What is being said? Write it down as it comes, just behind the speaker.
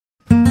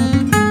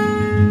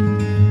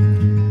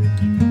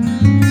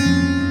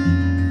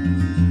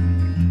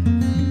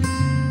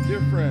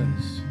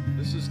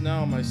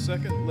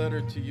second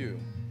letter to you.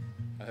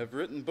 I have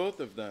written both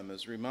of them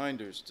as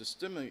reminders to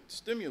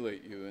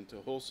stimulate you into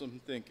wholesome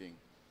thinking.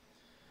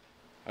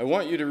 I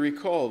want you to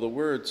recall the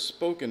words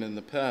spoken in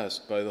the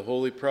past by the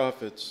holy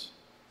prophets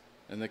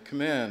and the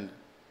command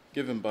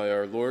given by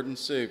our Lord and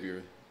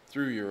Savior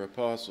through your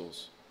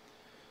apostles.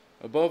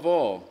 Above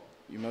all,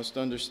 you must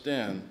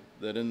understand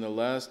that in the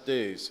last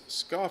days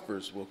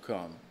scoffers will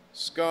come,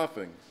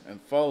 scoffing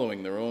and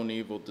following their own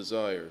evil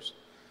desires.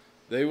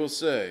 They will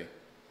say,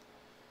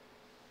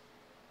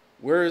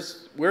 Where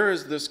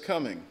is this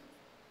coming?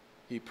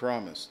 He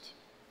promised.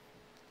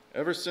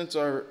 Ever since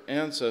our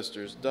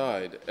ancestors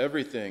died,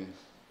 everything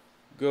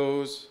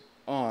goes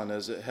on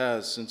as it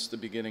has since the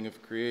beginning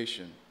of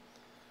creation.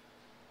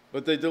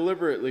 But they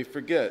deliberately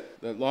forget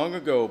that long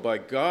ago, by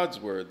God's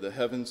word, the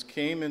heavens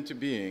came into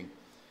being,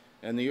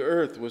 and the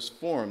earth was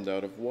formed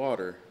out of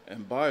water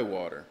and by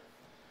water.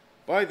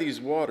 By these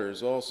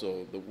waters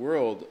also the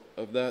world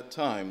of that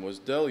time was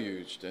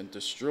deluged and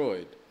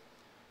destroyed.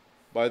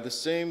 By the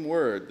same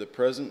word, the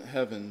present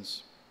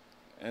heavens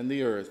and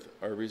the earth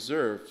are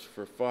reserved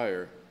for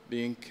fire,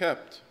 being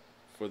kept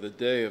for the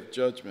day of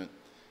judgment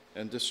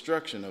and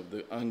destruction of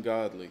the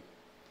ungodly.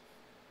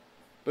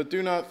 But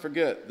do not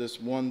forget this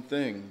one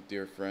thing,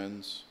 dear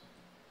friends.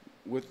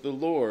 With the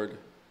Lord,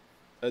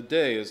 a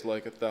day is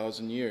like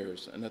 1,000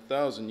 years, and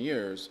 1,000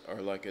 years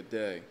are like a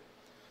day.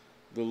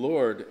 The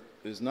Lord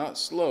is not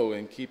slow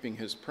in keeping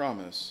his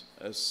promise,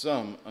 as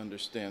some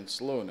understand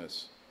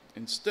slowness.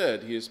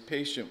 Instead, he is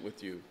patient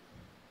with you,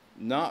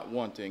 not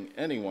wanting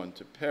anyone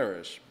to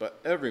perish, but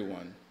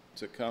everyone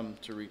to come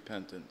to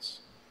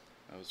repentance.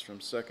 That was from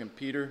 2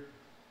 Peter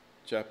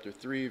chapter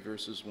 3,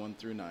 verses 1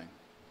 through 9.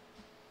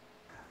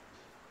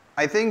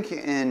 I think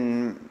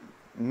in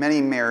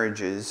many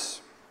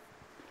marriages,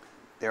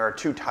 there are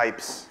two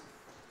types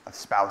of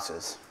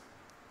spouses.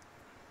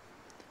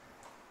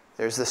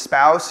 There's the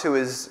spouse who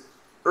is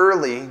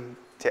early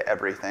to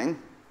everything,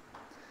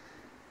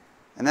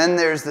 and then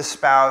there's the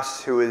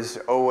spouse who is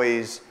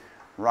always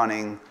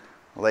running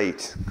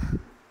late.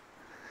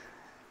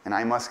 And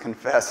I must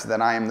confess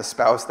that I am the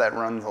spouse that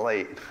runs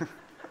late.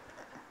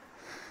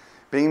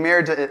 Being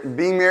married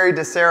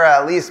to Sarah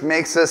at least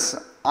makes us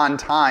on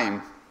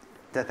time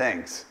to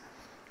things.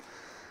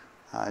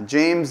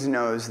 James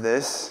knows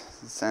this,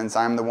 since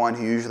I'm the one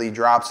who usually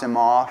drops him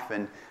off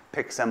and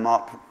picks him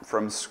up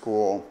from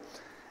school.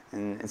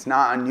 And it's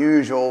not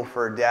unusual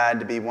for Dad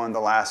to be one of the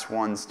last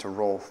ones to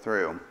roll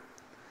through.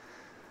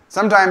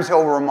 Sometimes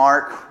he'll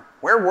remark,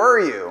 "Where were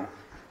you?"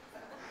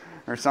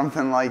 or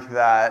something like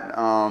that.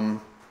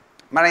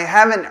 But I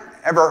haven't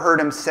ever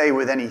heard him say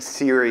with any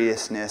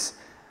seriousness,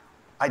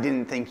 "I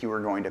didn't think you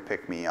were going to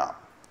pick me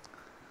up."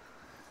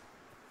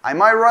 I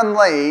might run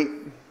late,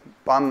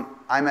 but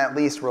I'm at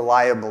least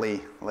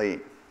reliably late.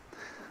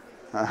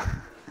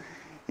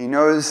 He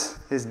knows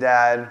his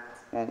dad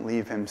won't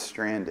leave him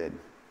stranded.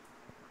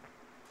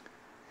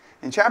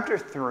 In chapter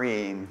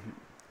 3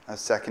 of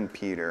 2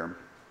 Peter,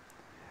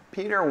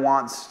 Peter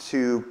wants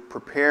to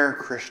prepare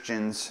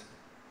Christians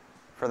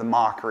for the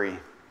mockery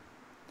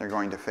they're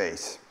going to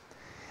face.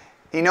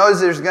 He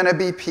knows there's going to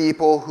be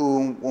people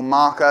who will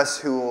mock us,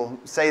 who will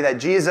say that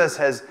Jesus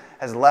has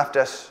left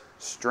us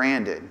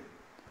stranded.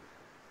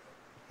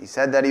 He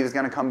said that he was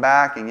going to come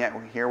back, and yet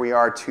here we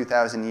are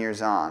 2,000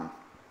 years on.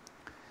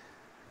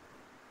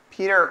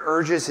 Peter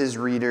urges his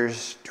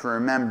readers to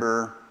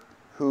remember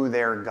who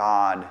their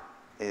God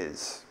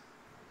is.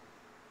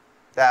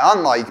 That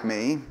unlike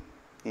me,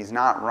 he's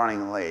not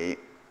running late,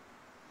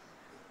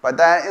 but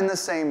that in the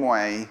same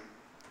way,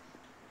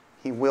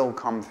 he will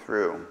come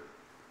through.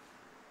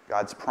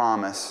 God's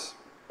promise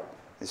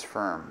is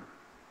firm.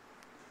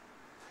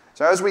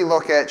 So as we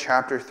look at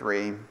chapter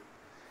 3,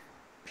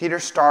 Peter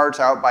starts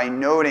out by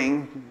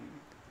noting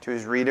to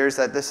his readers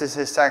that this is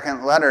his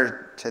second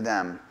letter to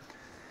them.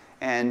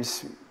 And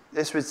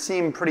this would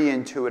seem pretty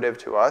intuitive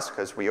to us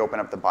because we open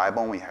up the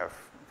Bible and we have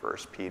 1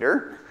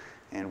 Peter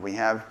and we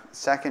have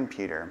 2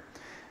 Peter.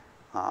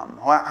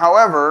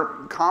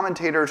 However,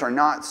 commentators are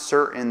not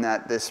certain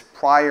that this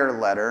prior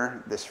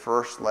letter, this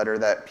first letter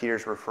that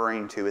Peter's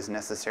referring to, is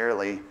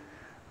necessarily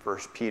 1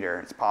 Peter.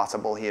 It's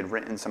possible he had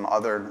written some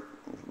other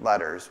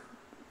letters.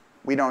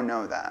 We don't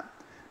know that.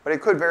 But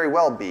it could very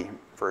well be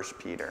 1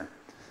 Peter.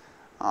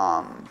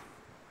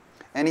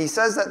 And he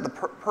says that the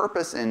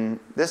purpose in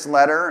this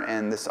letter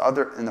and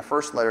in the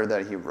first letter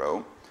that he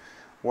wrote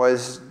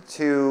was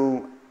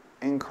to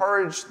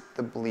encourage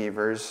the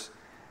believers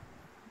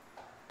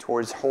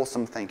towards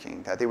wholesome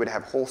thinking, that they would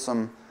have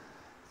wholesome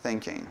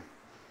thinking.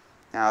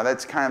 Now,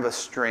 that's kind of a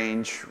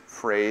strange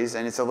phrase,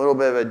 and it's a little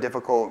bit of a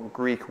difficult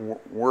Greek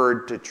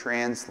word to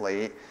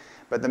translate,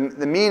 but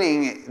the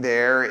meaning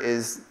there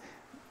is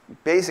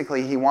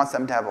basically he wants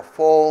them to have a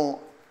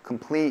full,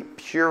 complete,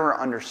 pure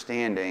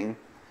understanding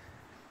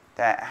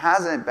that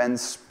hasn't been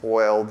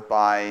spoiled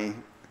by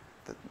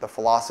the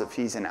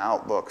philosophies and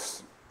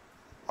outlooks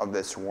of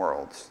this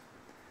world.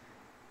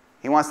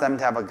 He wants them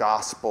to have a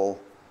gospel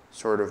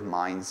sort of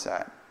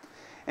mindset.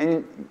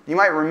 And you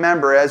might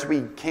remember as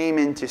we came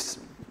into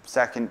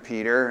 2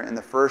 Peter, in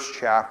the first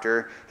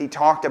chapter, he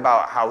talked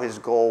about how his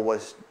goal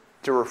was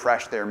to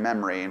refresh their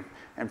memory.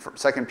 And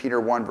 2 Peter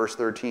 1, verse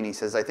 13, he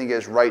says, I think it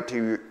is right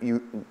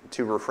to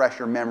refresh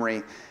your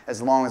memory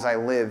as long as I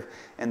live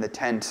in the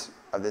tent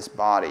of this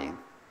body.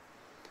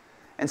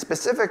 And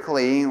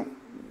specifically,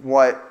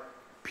 what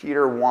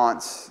Peter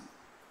wants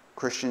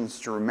Christians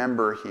to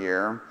remember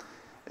here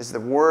is the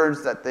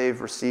words that they've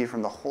received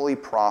from the holy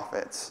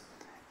prophets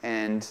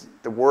and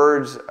the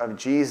words of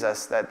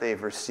Jesus that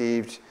they've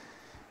received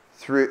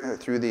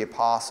through the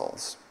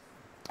apostles.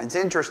 It's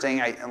interesting,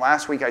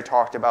 last week I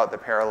talked about the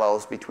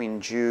parallels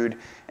between Jude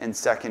and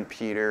 2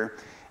 Peter,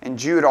 and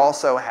Jude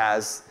also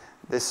has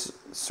this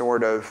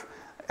sort of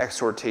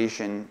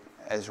exhortation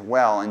as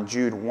well. In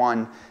Jude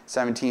 1,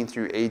 17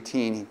 through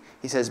 18,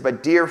 he says,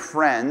 But dear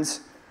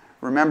friends,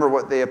 remember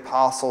what the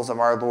apostles of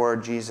our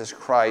Lord Jesus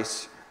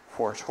Christ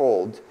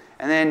foretold.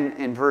 And then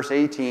in verse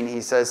 18, he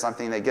says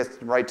something that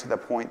gets right to the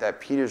point that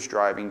Peter's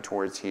driving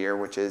towards here,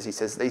 which is, he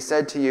says, They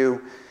said to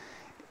you,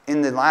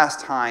 in the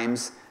last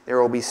times, there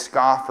will be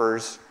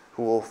scoffers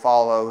who will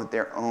follow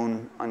their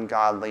own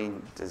ungodly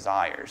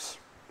desires.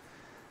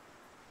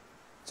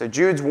 So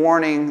Jude's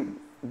warning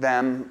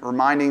them,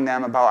 reminding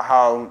them about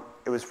how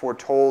it was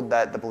foretold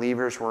that the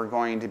believers were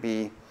going to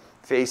be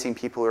facing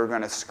people who are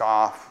going to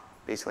scoff,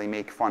 basically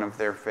make fun of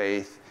their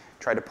faith,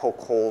 try to poke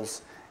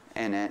holes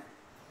in it.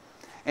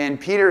 And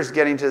Peter's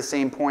getting to the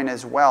same point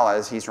as well,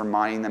 as he's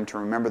reminding them to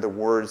remember the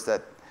words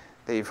that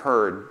they've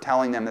heard,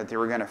 telling them that they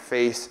were going to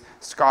face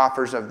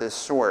scoffers of this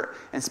sort.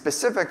 And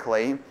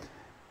specifically,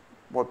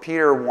 what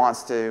Peter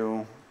wants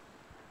to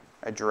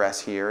address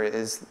here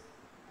is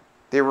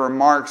the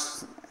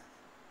remarks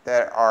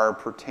that are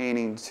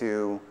pertaining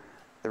to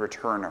the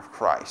return of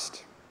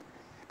Christ.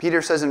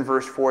 Peter says in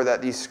verse 4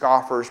 that these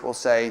scoffers will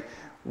say,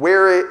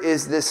 Where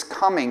is this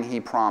coming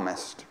he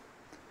promised?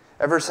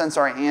 Ever since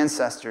our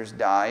ancestors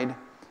died,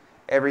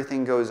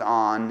 everything goes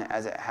on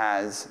as it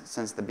has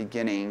since the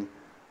beginning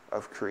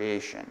of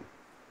creation.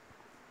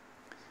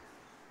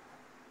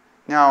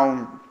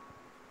 Now,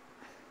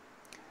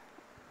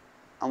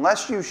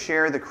 unless you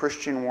share the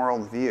Christian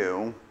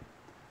worldview,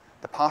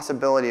 the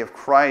possibility of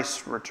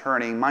Christ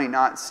returning might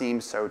not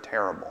seem so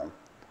terrible.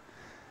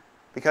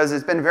 Because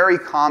it's been very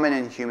common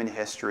in human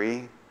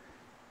history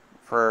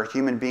for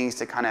human beings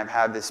to kind of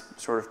have this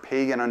sort of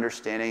pagan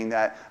understanding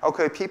that,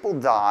 okay, people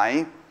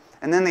die,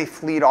 and then they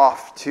fleet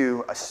off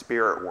to a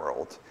spirit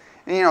world.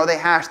 And, they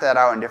hash that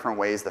out in different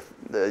ways.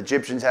 The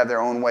Egyptians have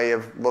their own way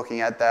of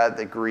looking at that,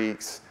 the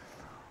Greeks.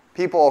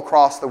 People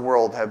across the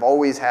world have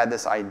always had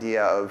this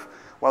idea of,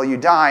 well, you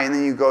die and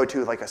then you go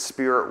to like a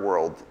spirit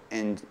world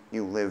and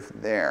you live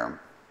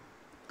there.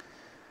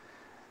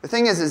 The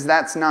thing is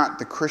that's not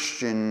the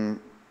Christian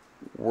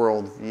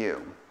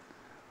worldview.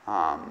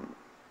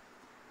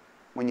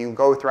 When you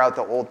go throughout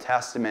the Old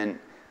Testament,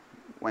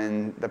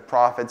 when the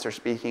prophets are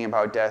speaking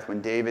about death,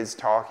 when David's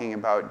talking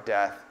about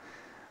death,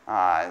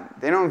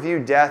 they don't view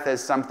death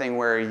as something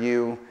where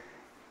you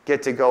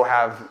get to go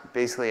have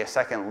basically a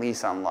second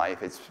lease on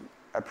life. It's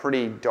a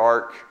pretty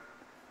dark,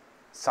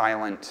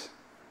 silent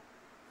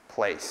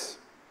place.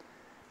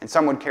 And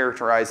some would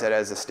characterize it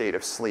as a state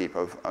of sleep,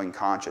 of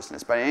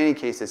unconsciousness. But in any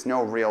case, it's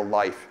no real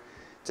life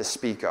to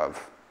speak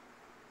of.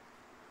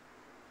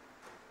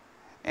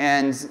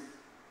 And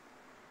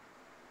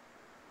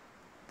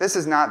this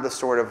is not the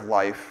sort of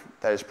life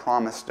that is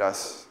promised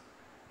us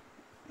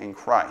in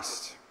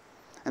Christ.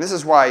 And this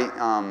is why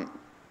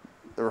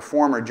the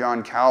reformer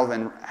John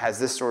Calvin has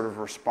this sort of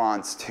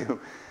response to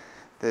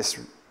this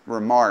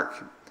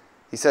remark.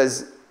 He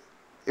says,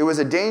 It was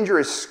a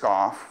dangerous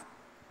scoff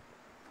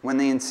when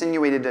they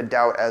insinuated a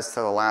doubt as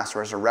to the last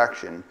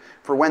resurrection.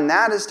 For when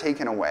that is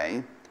taken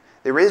away,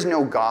 there is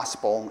no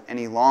gospel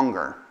any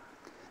longer.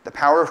 The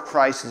power of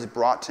Christ is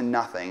brought to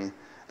nothing.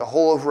 The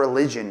whole of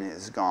religion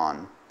is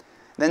gone.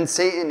 Then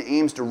Satan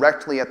aims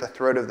directly at the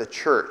throat of the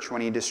church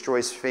when he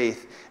destroys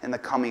faith in the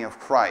coming of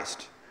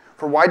Christ.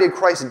 For why did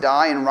Christ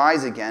die and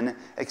rise again,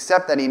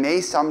 except that he may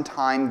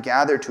sometime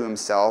gather to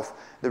himself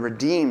the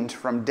redeemed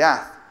from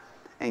death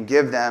and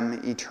give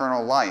them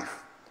eternal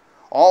life?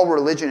 All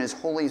religion is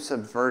wholly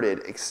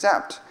subverted,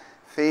 except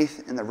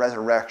faith in the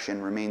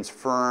resurrection remains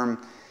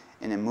firm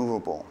and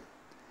immovable.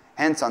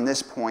 Hence, on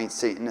this point,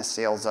 Satan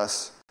assails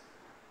us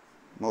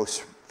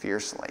most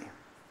fiercely.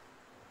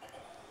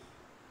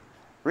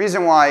 The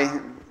reason why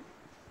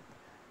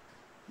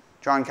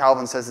John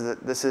Calvin says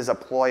that this is a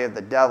ploy of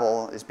the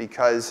devil is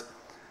because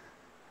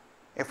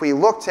if we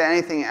look to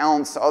anything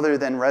else other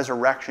than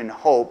resurrection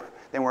hope,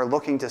 then we're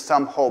looking to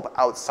some hope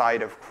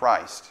outside of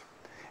Christ.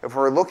 If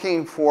we're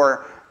looking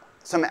for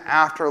some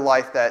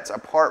afterlife that's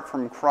apart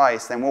from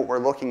Christ, then what we're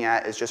looking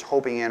at is just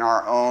hoping in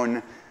our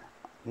own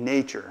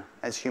nature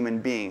as human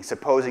beings,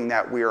 supposing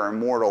that we are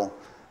immortal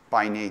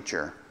by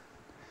nature.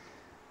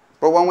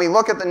 But when we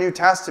look at the New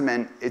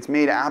Testament, it's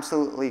made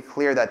absolutely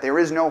clear that there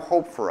is no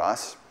hope for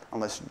us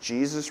unless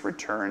Jesus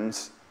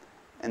returns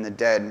and the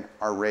dead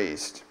are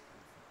raised.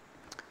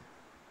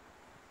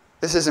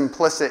 This is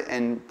implicit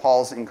in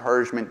Paul's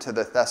encouragement to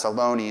the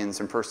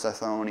Thessalonians in 1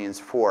 Thessalonians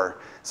 4.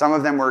 Some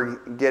of them were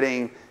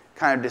getting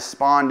kind of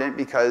despondent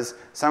because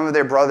some of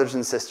their brothers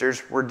and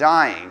sisters were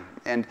dying.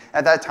 And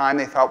at that time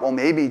they thought, well,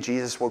 maybe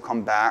Jesus will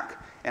come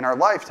back in our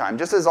lifetime.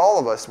 Just as all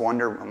of us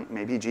wonder,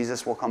 maybe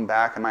Jesus will come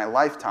back in my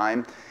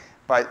lifetime.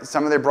 But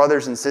some of their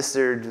brothers and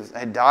sisters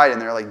had died,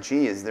 and they're like,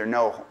 gee, is there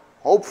no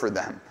hope for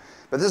them?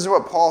 But this is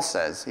what Paul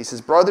says. He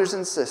says, brothers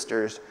and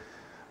sisters,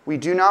 we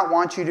do not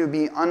want you to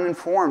be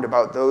uninformed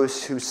about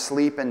those who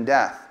sleep in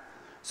death,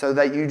 so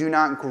that you do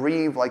not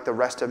grieve like the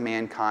rest of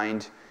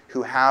mankind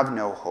who have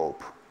no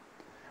hope.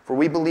 For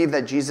we believe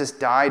that Jesus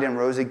died and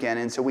rose again,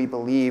 and so we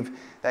believe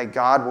that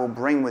God will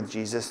bring with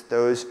Jesus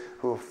those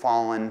who have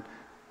fallen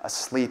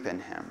asleep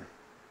in him.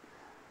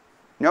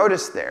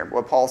 Notice there,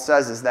 what Paul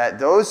says is that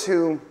those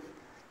who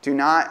do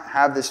not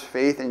have this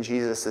faith in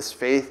Jesus, this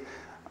faith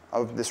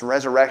of this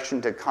resurrection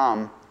to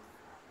come,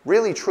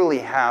 really truly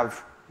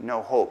have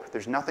no hope.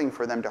 There's nothing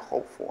for them to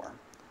hope for.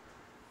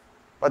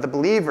 But the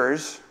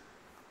believers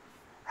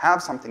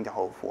have something to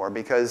hope for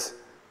because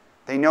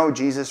they know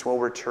Jesus will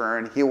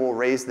return, he will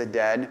raise the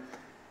dead,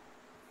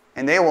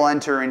 and they will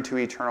enter into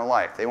eternal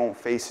life. They won't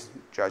face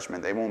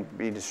judgment, they won't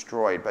be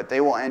destroyed, but they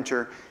will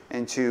enter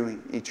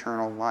into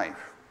eternal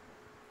life.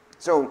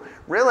 So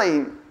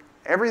really,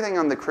 everything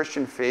on the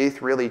Christian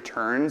faith really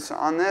turns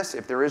on this.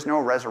 If there is no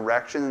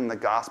resurrection, then the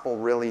gospel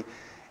really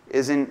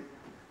isn't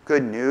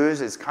good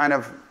news. It's kind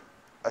of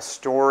a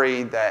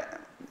story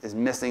that is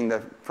missing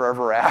the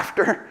forever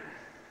after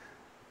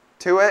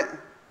to it.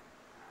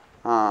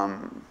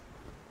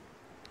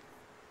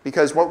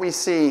 Because what we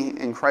see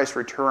in Christ's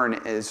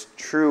return is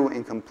true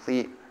and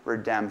complete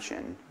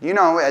redemption. You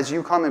know, as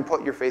you come and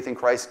put your faith in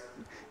Christ,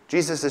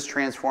 Jesus has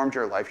transformed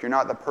your life. You're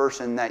not the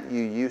person that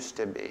you used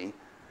to be.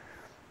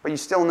 But you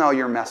still know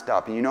you're messed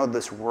up, and you know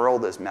this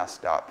world is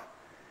messed up.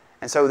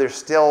 And so there's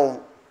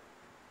still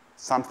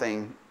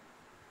something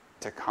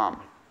to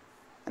come.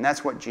 And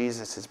that's what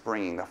Jesus is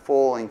bringing, the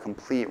full and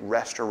complete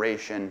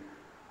restoration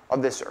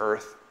of this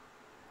earth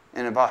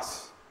and of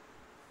us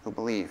who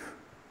believe.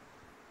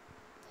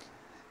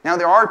 Now,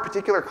 there are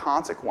particular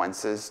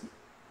consequences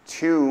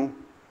to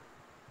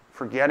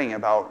forgetting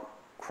about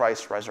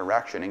Christ's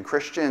resurrection, and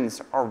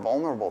Christians are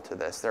vulnerable to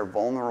this. They're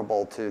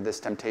vulnerable to this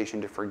temptation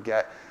to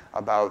forget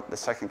about the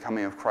second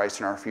coming of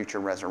Christ and our future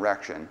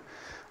resurrection.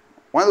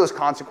 One of those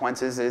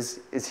consequences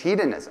is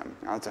hedonism.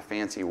 Now, that's a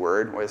fancy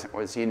word. What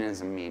does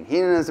hedonism mean?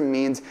 Hedonism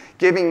means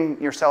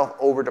giving yourself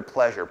over to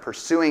pleasure,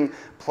 pursuing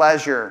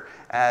pleasure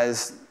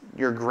as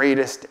your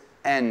greatest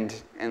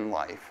end in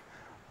life.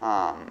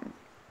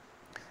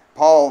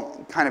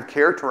 Paul kind of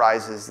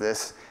characterizes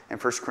this in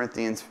 1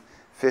 Corinthians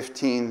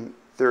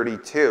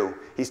 15:32.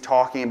 He's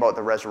talking about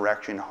the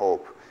resurrection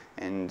hope.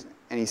 And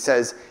he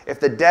says, if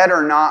the dead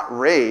are not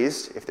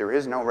raised, if there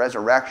is no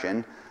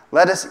resurrection,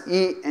 let us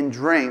eat and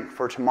drink,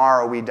 for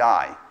tomorrow we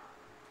die.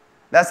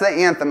 That's the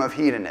anthem of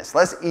hedonists.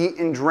 Let's eat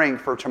and drink,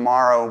 for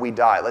tomorrow we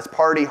die. Let's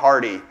party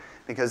hardy,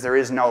 because there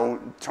is no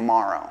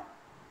tomorrow.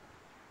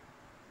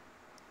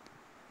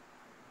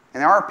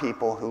 And there are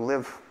people who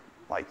live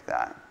like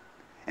that.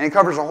 And it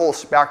covers a whole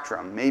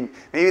spectrum.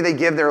 Maybe they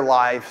give their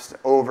lives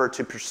over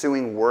to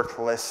pursuing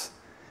worthless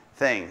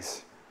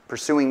things,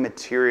 pursuing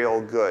material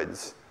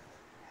goods.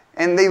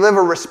 And they live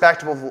a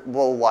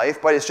respectable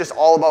life, but it's just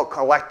all about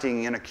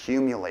collecting and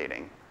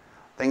accumulating.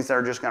 Things that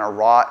are just going to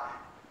rot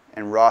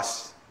and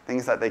rust,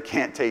 things that they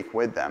can't take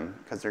with them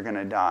because they're going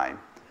to die.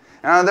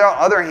 And on the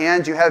other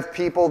hand, you have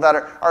people that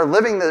are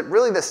living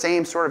really the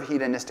same sort of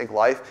hedonistic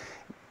life,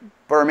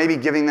 but are maybe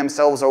giving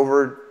themselves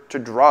over to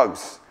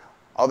drugs,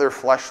 other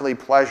fleshly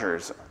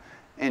pleasures,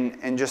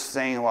 and just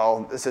saying,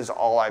 well, this is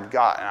all I've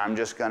got, and I'm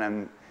just going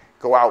to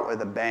go out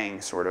with a bang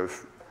sort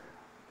of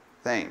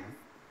thing.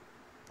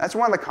 That's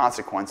one of the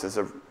consequences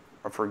of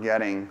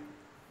forgetting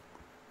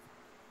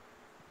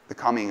the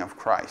coming of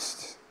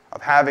Christ,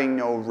 of having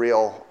no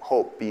real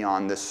hope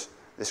beyond this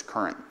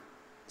current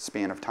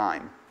span of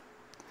time.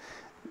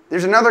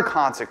 There's another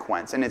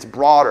consequence, and it's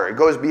broader. It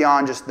goes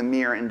beyond just the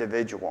mere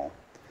individual.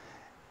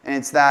 And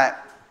it's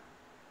that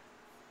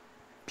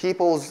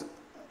people's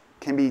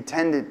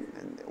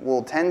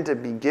will tend to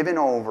be given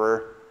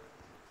over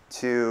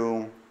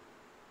to,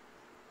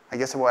 I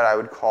guess, what I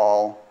would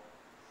call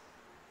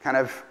kind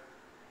of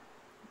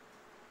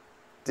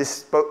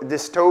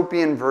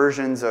dystopian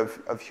versions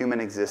of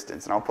human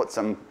existence. And I'll put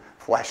some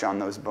flesh on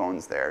those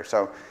bones there.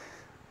 So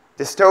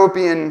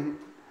dystopian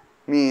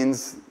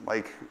means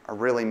like a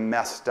really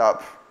messed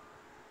up,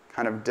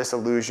 kind of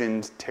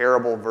disillusioned,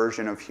 terrible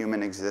version of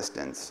human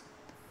existence.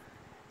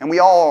 And we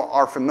all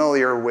are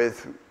familiar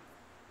with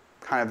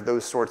kind of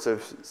those sorts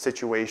of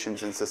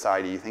situations in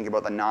society. You think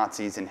about the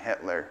Nazis and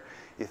Hitler.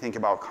 You think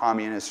about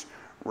communist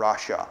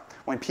Russia.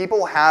 When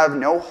people have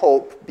no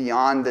hope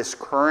beyond this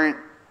current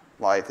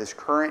life, this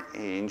current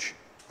age,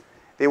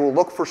 they will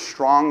look for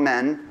strong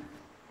men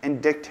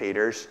and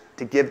dictators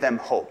to give them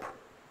hope,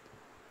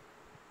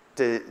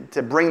 to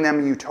bring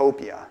them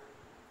utopia,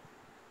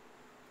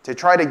 to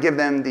try to give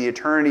them the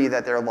eternity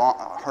that their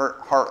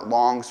heart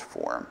longs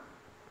for.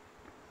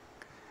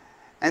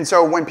 And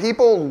so when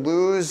people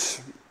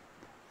lose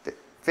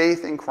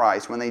faith in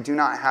Christ, when they do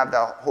not have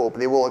that hope,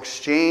 they will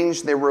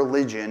exchange their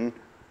religion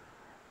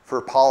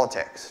for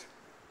politics.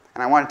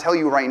 And I want to tell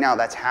you right now,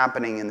 that's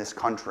happening in this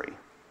country.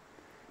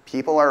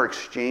 People are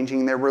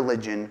exchanging their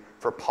religion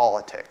for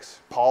politics.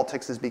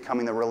 Politics is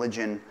becoming the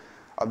religion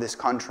of this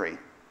country.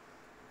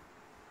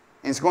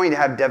 And it's going to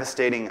have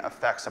devastating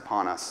effects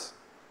upon us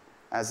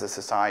as a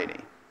society.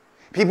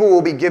 People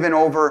will be given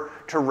over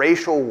to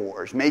racial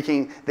wars,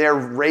 making their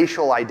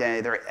racial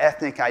identity, their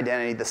ethnic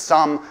identity, the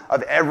sum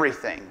of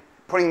everything,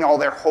 putting all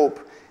their hope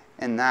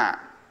in that.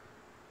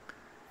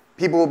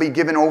 People will be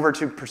given over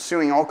to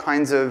pursuing all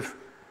kinds of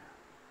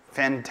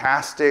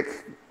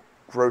fantastic,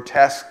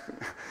 grotesque,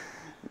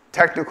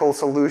 technological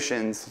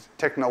solutions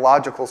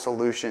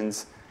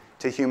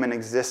to human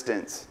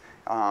existence.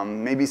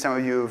 Maybe some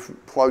of you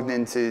have plugged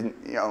into,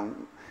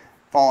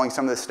 following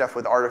some of this stuff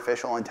with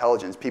artificial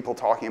intelligence. People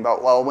talking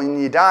about, well, when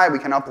you die, we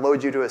can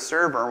upload you to a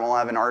server and we'll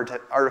have an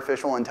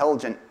artificial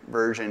intelligent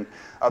version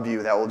of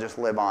you that will just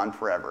live on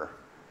forever.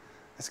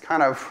 It's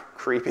kind of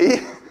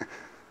creepy.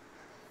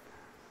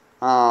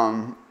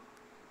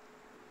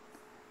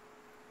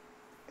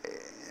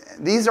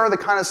 These are the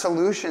kind of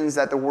solutions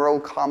that the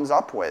world comes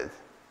up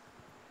with.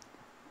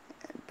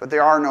 But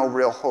there are no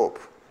real hope.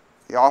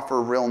 They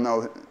offer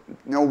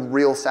no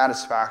real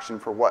satisfaction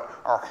for what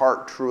our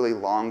heart truly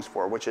longs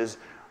for, which is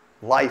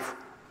life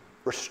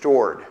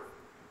restored.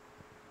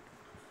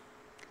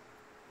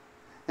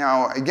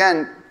 Now,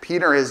 again,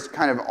 Peter has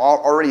kind of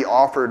already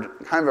offered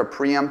kind of a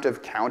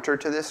preemptive counter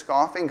to this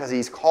scoffing, because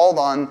he's called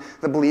on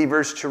the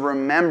believers to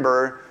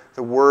remember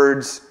the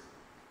words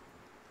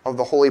of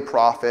the holy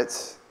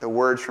prophets, the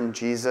words from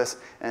Jesus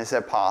and his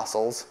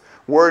apostles,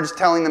 words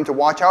telling them to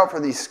watch out for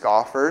these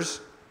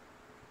scoffers,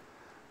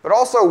 but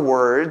also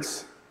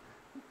words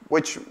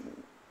which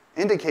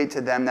indicate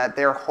to them that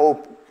their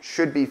hope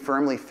should be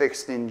firmly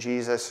fixed in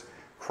Jesus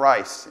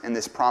Christ and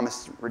this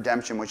promised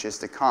redemption which is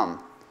to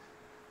come.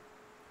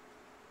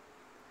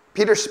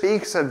 Peter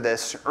speaks of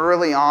this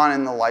early on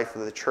in the life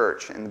of the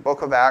church. In the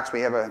book of Acts,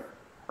 we have an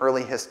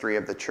early history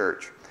of the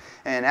church.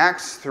 And in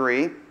Acts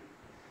 3,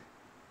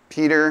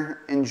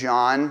 Peter and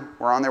John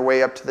were on their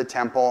way up to the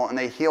temple, and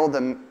they healed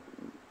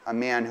a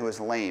man who was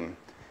lame.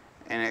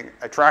 And it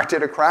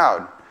attracted a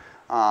crowd.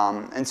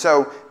 And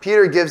so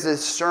Peter gives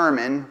this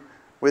sermon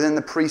within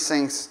the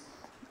precincts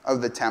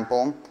of the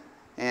temple.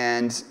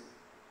 And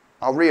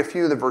I'll read a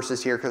few of the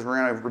verses here because we're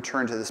going to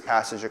return to this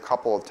passage a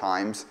couple of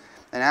times.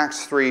 In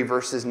Acts 3,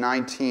 verses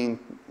 19,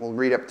 we'll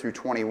read up through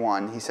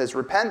 21. He says,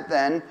 "Repent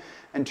then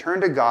and turn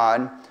to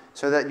God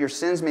so that your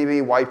sins may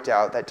be wiped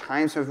out, that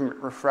times of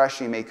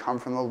refreshing may come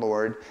from the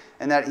Lord,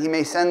 and that he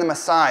may send the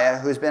Messiah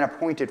who has been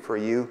appointed for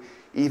you,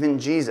 even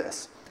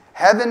Jesus.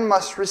 Heaven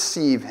must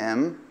receive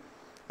him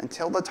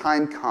until the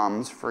time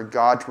comes for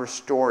God to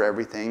restore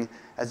everything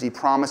as he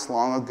promised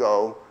long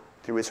ago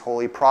through his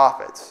holy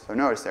prophets." So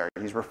notice there,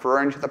 he's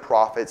referring to the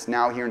prophets.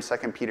 Now here in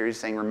 2 Peter, he's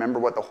saying, remember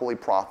what the holy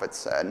prophets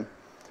said.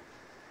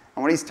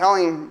 And what he's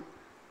telling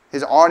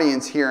his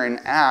audience here in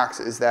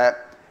Acts is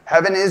that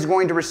heaven is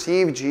going to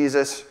receive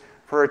Jesus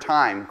for a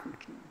time.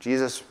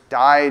 Jesus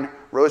died,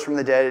 rose from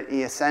the dead,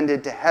 he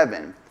ascended to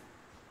heaven.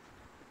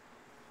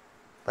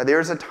 But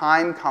there's a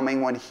time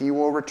coming when he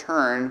will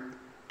return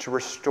to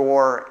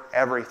restore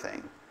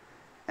everything.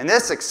 And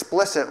this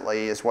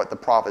explicitly is what the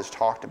prophets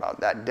talked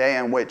about, that day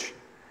in which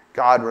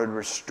God would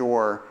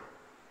restore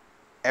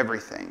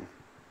everything.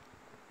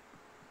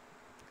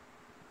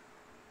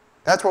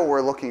 That's what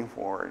we're looking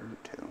forward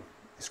to,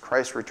 is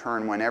Christ's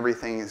return when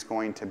everything is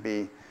going to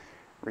be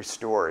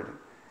restored.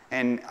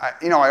 And I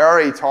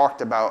already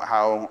talked about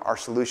how our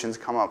solutions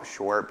come up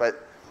short,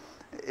 but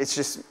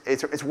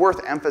it's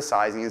worth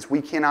emphasizing is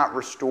we cannot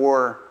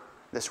restore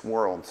this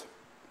world.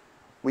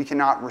 We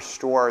cannot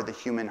restore the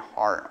human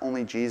heart.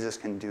 Only Jesus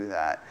can do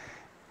that.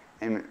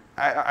 And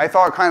I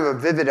thought kind of a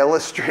vivid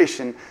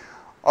illustration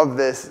of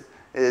this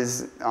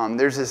is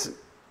there's this,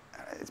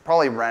 it's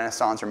probably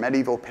Renaissance or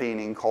medieval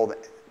painting called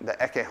the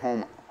Ecce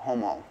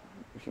Homo.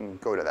 You can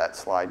go to that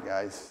slide,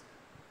 guys.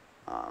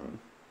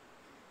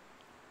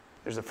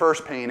 There's the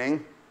first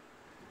painting.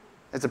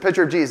 It's a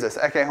picture of Jesus.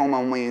 Ecce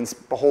Homo means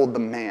behold the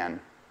man.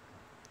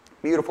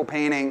 Beautiful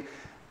painting,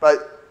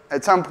 but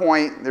at some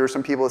point there were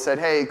some people that said,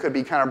 hey, it could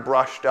be kind of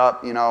brushed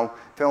up,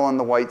 fill in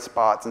the white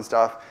spots and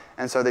stuff.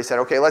 And so they said,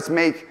 okay, let's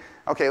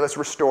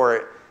restore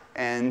it.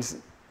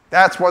 And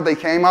that's what they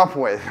came up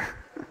with,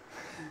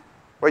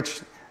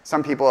 which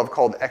some people have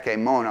called Ecce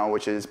Mono,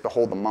 which is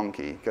behold the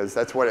monkey, because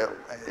that's what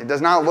it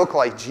does not look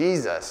like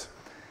Jesus.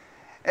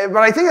 But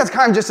I think that's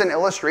kind of just an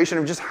illustration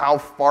of just how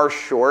far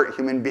short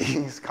human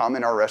beings come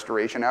in our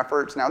restoration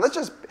efforts. Now,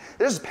 this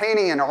is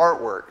painting and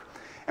artwork.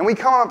 And we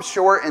come up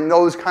short in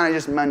those kind of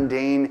just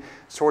mundane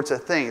sorts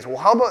of things. Well,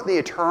 how about the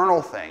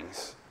eternal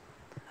things?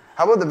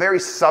 How about the very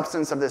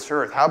substance of this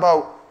earth? How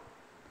about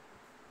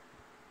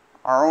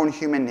our own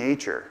human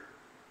nature?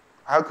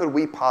 How could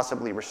we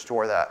possibly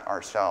restore that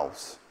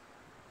ourselves?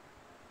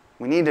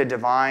 We need a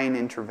divine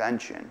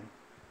intervention.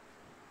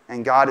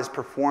 And God has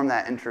performed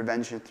that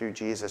intervention through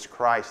Jesus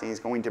Christ, and he's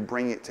going to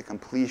bring it to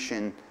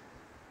completion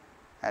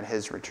at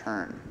his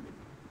return.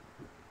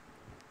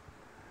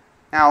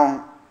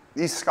 Now,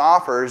 these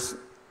scoffers,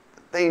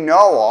 they know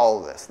all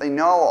of this. They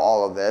know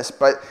all of this,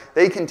 but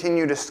they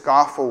continue to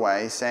scoff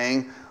away,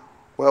 saying,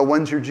 well,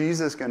 when's your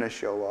Jesus going to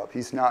show up?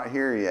 He's not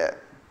here yet.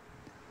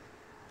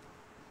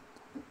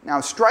 Now,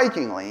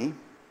 strikingly,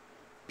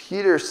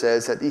 Peter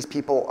says that these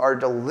people are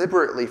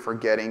deliberately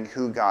forgetting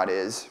who God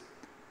is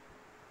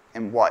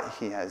and what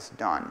he has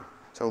done.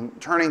 So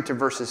turning to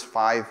verses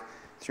 5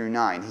 through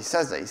 9, he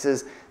says that. He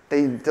says,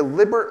 they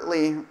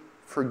deliberately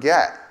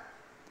forget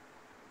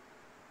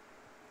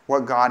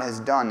what God has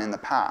done in the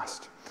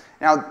past.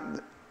 Now,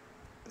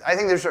 I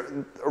think there's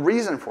a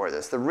reason for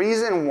this. The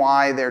reason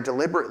why they're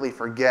deliberately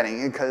forgetting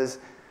is because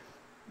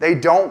they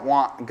don't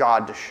want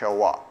God to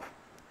show up.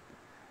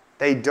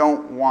 They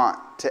don't want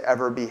to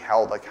ever be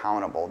held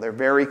accountable. They're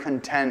very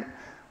content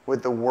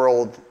with the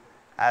world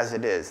as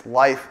it is,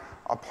 life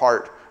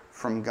apart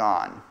from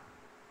God.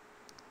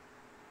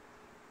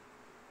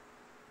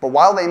 But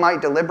while they might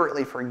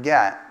deliberately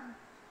forget,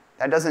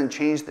 that doesn't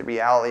change the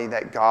reality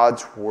that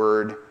God's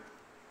word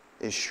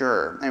is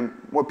sure. And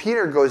what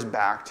Peter goes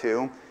back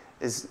to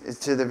is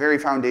to the very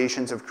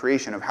foundations of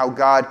creation, of how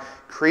God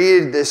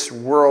created this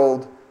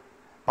world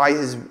by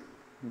his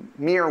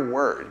mere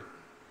word.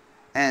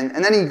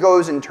 And then he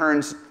goes and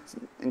turns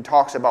and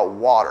talks about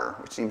water,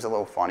 which seems a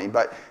little funny.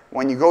 But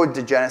when you go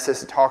to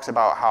Genesis, it talks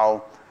about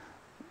how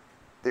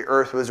the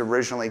earth was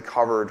originally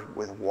covered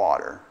with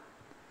water.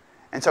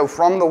 And so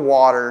from the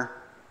water,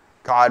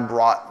 God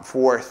brought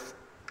forth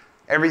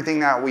everything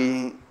that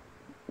we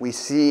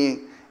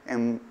see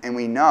and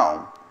we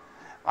know.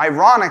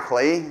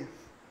 Ironically,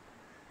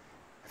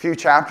 a few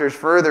chapters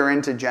further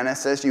into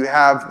Genesis, you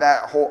have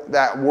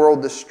that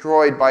world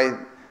destroyed by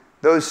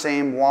those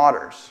same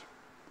waters.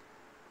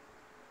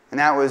 And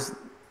that was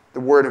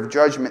the word of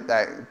judgment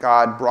that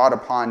God brought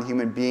upon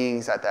human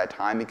beings at that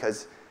time,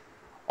 because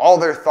all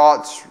their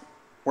thoughts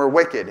were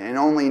wicked, and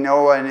only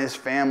Noah and his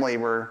family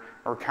were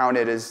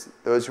counted as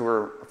those who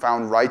were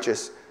found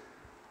righteous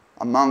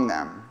among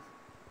them.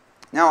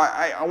 Now,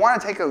 I want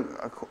to take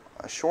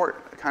a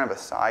short kind of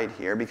aside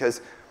here,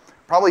 because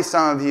probably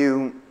some of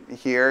you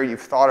here,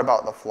 you've thought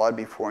about the flood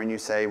before, and you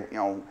say,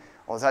 well,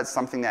 is that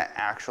something that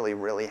actually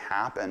really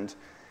happened?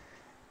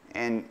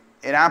 And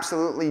it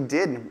absolutely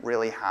did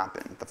really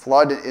happen. The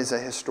flood is a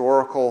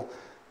historical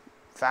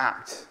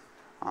fact.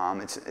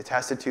 It's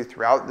attested to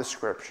throughout the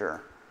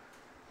Scripture.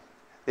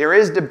 There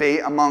is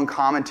debate among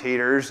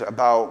commentators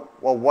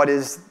about, well, what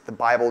is the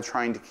Bible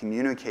trying to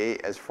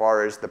communicate as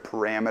far as the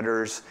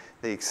parameters,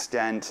 the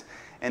extent,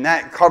 and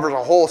that covers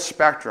a whole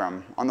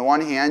spectrum. On the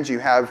one hand, you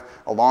have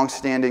a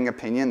long-standing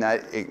opinion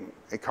that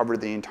it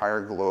covered the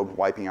entire globe,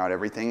 wiping out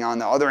everything. On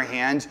the other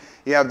hand,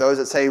 you have those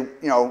that say,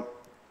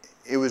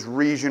 it was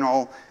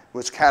regional, it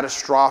was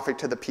catastrophic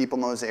to the people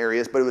in those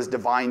areas, but it was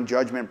divine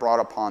judgment brought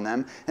upon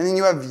them. And then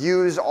you have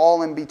views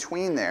all in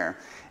between there.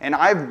 And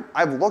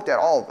I've looked at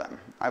all of them.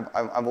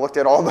 I've looked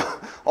at all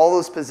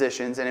those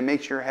positions, and it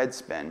makes your head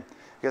spin,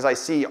 because I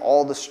see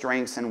all the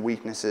strengths and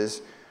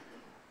weaknesses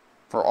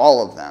for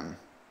all of them.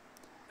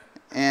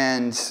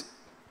 And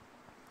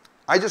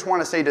I just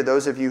want to say to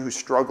those of you who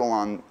struggle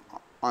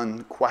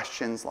on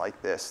questions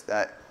like this,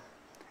 that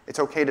it's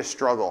okay to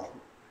struggle.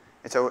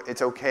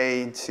 It's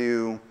okay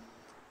to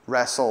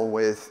wrestle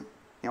with,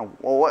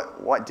 well,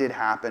 what did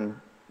happen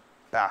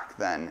back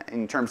then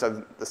in terms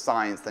of the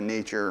science, the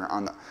nature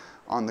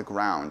on the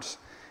ground.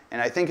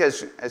 And I think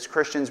as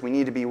Christians, we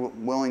need to be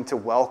willing to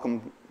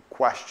welcome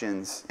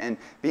questions and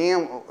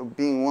being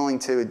willing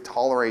to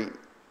tolerate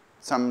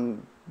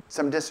some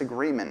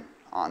disagreement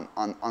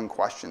on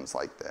questions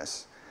like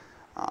this.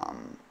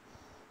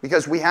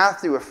 Because we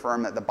have to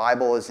affirm that the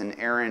Bible is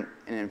inerrant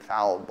and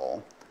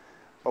infallible,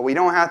 but we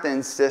don't have to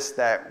insist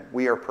that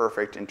we are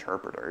perfect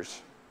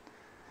interpreters.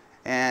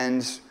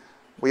 And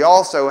we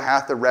also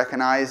have to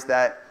recognize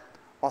that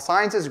while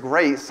science is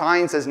great,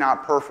 science is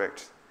not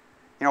perfect.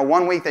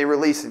 1 week they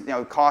release,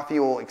 coffee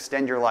will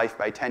extend your life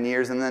by 10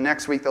 years, and the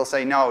next week they'll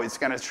say, no, it's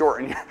going to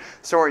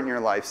shorten your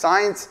life.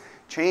 Science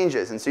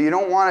changes, and so you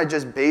don't want to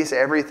just base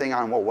everything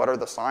on, well, what are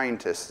the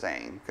scientists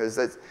saying? Because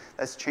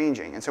that's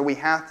changing. And so we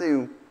have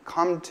to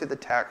come to the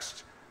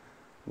text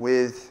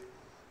with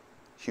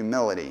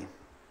humility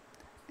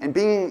and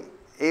being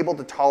able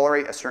to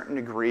tolerate a certain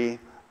degree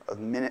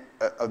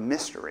of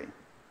mystery.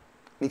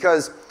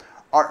 Because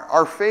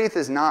our faith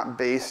is not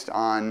based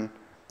on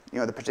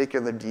the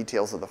particular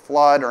details of the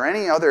flood or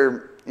any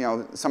other,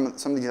 some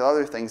of these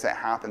other things that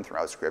happen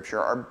throughout Scripture.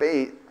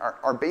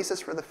 Our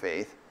basis for the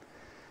faith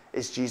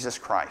is Jesus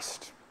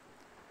Christ.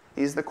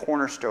 He's the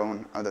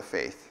cornerstone of the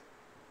faith.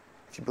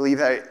 If you believe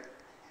that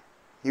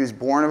he was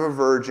born of a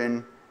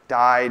virgin,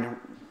 died,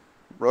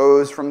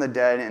 rose from the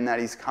dead, and that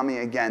he's coming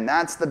again,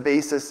 that's the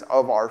basis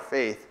of our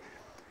faith.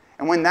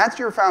 And when that's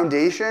your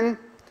foundation,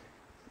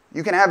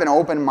 you can have an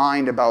open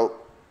mind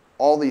about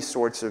all these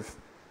sorts of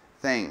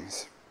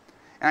things.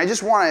 And I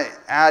just want to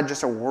add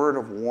just a word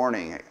of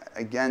warning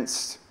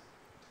against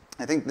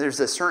I think there's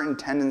a certain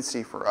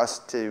tendency for us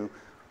to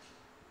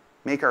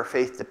make our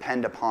faith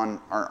depend upon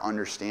our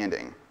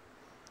understanding.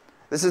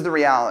 This is the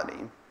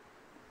reality.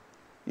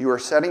 You are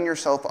setting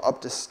yourself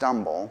up to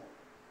stumble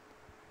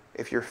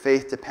if your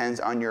faith depends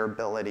on your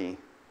ability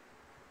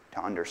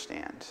to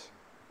understand.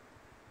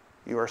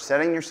 You are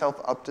setting yourself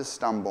up to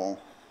stumble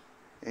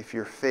if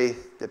your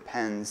faith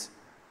depends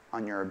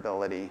on your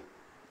ability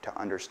to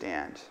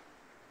understand.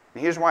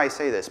 And here's why I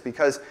say this,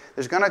 because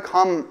there's going to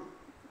come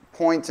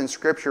points in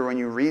Scripture when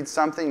you read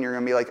something and you're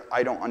going to be like,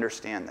 I don't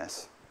understand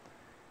this.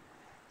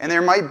 And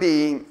there might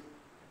be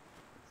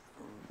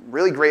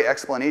really great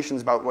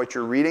explanations about what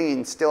you're reading,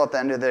 and still at the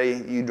end of the day,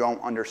 you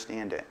don't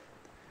understand it.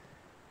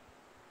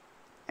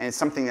 And it's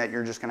something that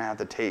you're just going to have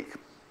to take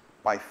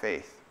by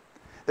faith.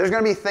 There's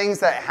going to be things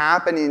that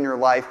happen in your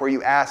life where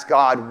you ask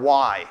God,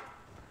 why?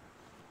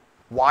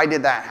 Why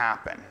did that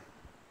happen?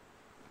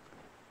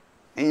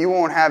 And you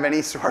won't have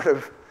any sort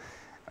of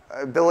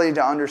ability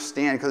to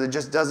understand because it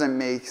just doesn't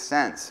make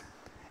sense.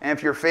 And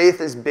if your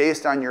faith is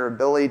based on your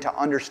ability to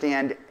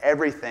understand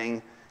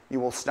everything, you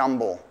will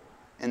stumble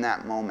in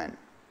that moment.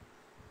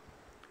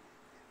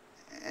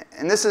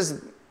 And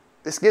this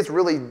gets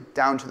really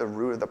down to the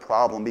root of the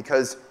problem,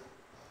 because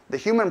the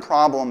human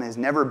problem has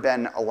never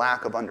been a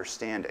lack of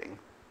understanding.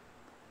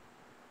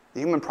 The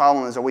human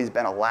problem has always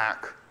been a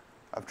lack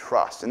of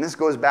trust. And this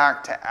goes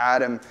back to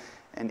Adam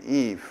and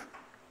Eve.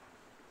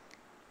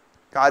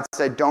 God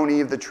said, don't eat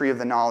of the tree of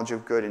the knowledge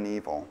of good and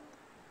evil.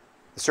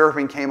 The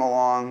serpent came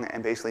along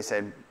and basically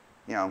said,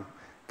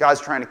 God's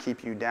trying to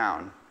keep you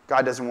down.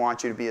 God doesn't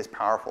want you to be as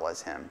powerful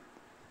as him.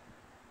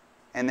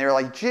 And they're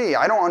like, gee,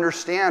 I don't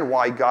understand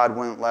why God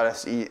wouldn't let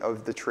us eat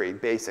of the tree,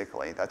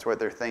 basically. That's what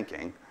they're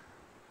thinking.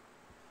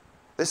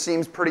 This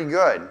seems pretty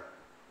good.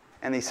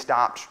 And they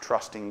stopped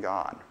trusting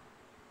God.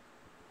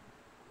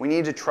 We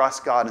need to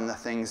trust God in the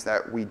things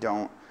that we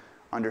don't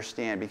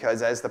understand,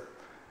 because as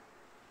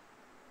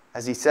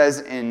he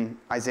says in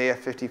Isaiah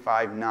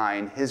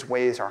 55:9, his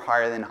ways are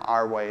higher than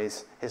our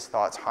ways, his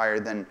thoughts higher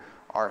than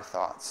our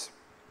thoughts.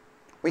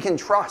 We can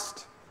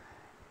trust.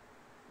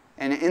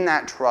 And in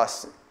that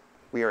trust,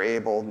 we are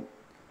able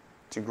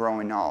to grow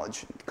in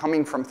knowledge,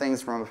 coming from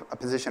things from a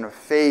position of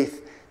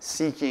faith,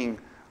 seeking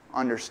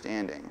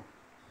understanding.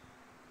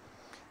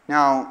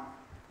 Now,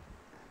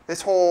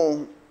 this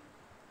whole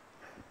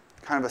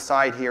kind of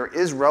aside here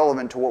is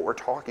relevant to what we're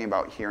talking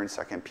about here in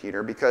 2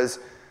 Peter, because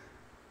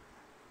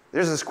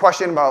there's this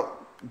question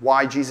about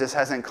why Jesus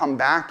hasn't come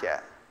back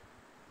yet.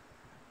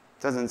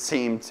 Doesn't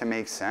seem to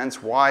make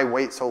sense. Why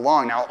wait so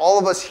long? Now, all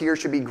of us here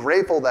should be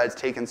grateful that it's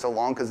taken so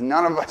long, because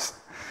none of us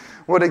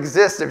would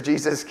exist if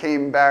Jesus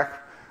came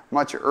back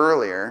much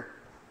earlier.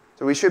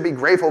 So we should be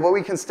grateful, but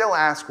we can still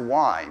ask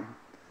why.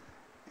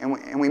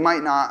 And we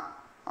might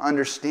not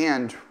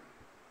understand.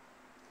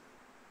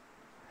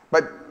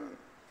 But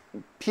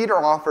Peter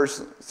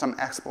offers some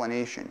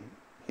explanation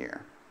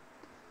here.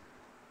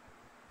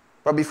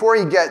 But before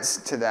he gets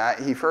to that,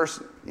 he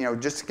first,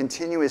 just to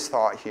continue his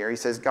thought here, he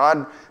says,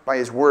 God, by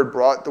his word,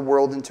 brought the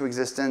world into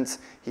existence.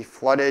 He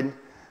flooded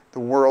the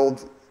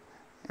world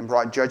and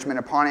brought judgment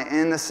upon it. And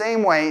in the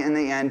same way, in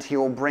the end, he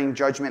will bring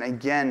judgment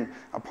again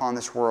upon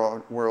this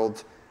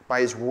world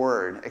by his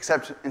word.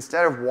 Except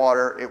instead of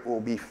water, it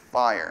will be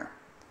fire.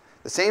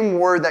 The same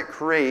word that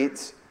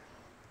creates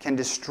can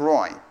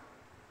destroy.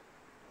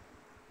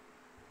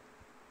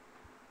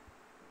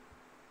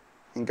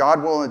 And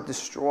God will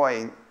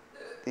destroy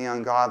the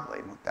ungodly.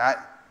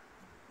 That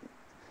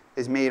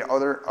is made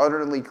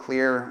utterly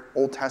clear,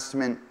 Old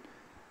Testament,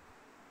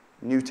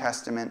 New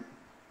Testament.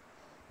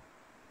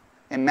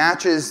 It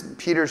matches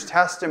Peter's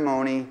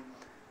testimony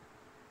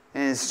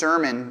in his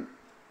sermon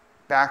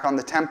back on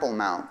the Temple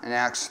Mount in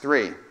Acts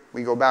 3.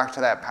 We go back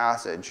to that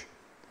passage.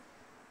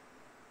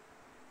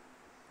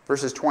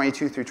 Verses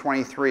 22 through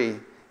 23. He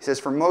says,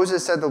 For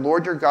Moses said, the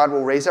Lord your God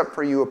will raise up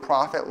for you a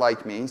prophet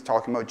like me. He's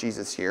talking about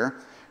Jesus here.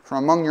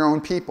 From among your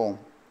own people.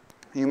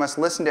 You must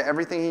listen to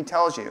everything he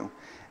tells you.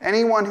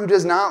 Anyone who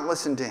does not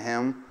listen to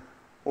him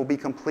will be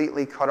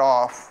completely cut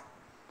off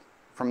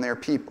from their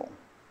people.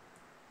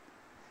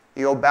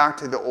 You go back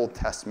to the Old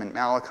Testament,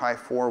 Malachi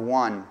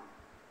 4:1.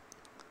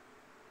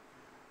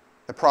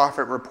 The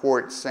prophet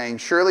reports saying,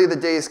 Surely the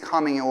day is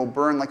coming, it will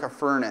burn like a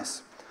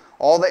furnace.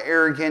 All the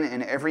arrogant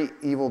and every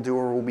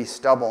evildoer will be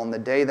stubble, and the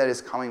day that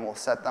is coming will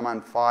set them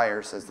on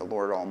fire, says the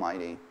Lord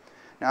Almighty.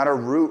 Not a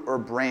root or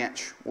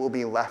branch will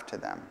be left to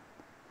them.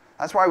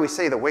 That's why we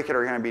say the wicked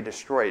are going to be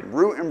destroyed.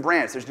 Root and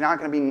branch, there's not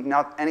going to be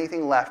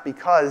anything left,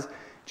 because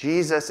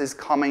Jesus is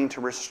coming to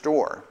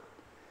restore.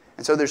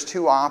 And so there's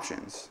two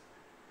options.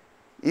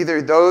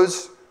 Either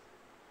those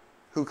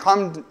who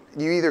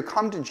you either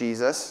come to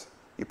Jesus,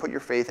 you put your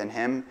faith in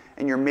him,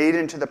 and you're made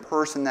into the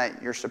person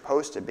that you're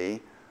supposed to be,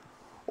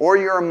 or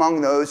you're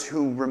among those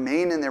who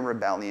remain in their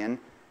rebellion,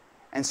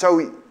 and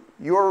so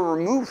you're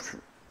removed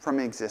from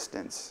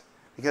existence,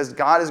 because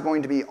God is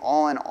going to be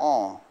all in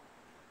all.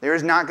 There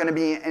is not going to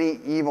be any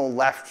evil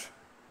left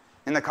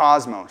in the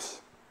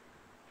cosmos.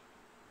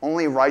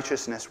 Only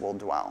righteousness will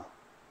dwell.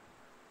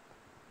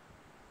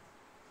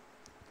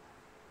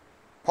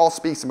 Paul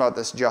speaks about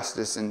this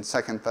justice in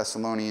 2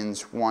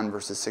 Thessalonians 1,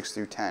 verses 6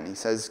 through 10. He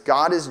says,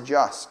 God is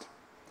just.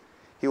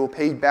 He will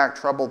pay back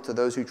trouble to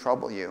those who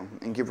trouble you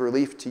and give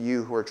relief to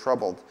you who are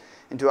troubled,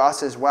 and to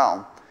us as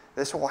well.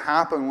 This will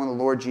happen when the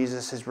Lord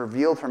Jesus is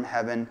revealed from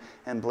heaven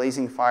in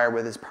blazing fire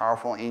with his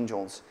powerful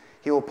angels.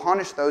 He will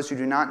punish those who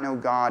do not know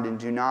God and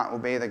do not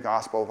obey the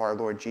gospel of our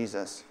Lord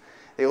Jesus.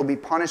 They will be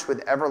punished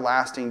with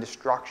everlasting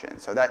destruction.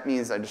 So that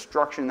means a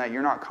destruction that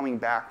you're not coming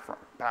back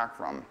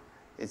from.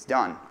 It's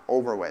done,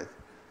 over with.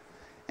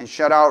 And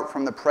shut out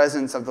from the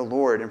presence of the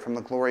Lord and from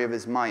the glory of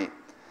his might,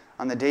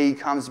 on the day he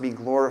comes to be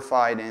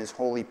glorified in his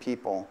holy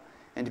people,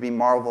 and to be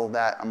marveled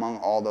at among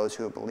all those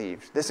who have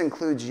believed. This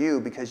includes you,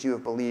 because you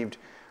have believed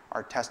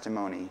our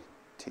testimony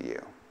to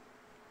you.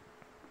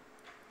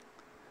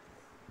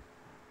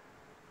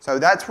 So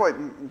that's what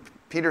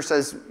Peter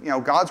says,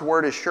 God's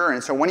word is sure.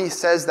 And so when he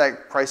says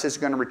that Christ is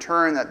going to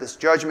return, that this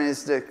judgment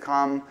is to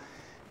come,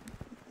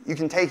 you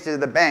can take it to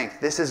the bank.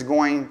 This is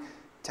going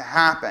to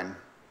happen.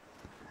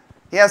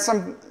 He has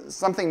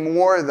something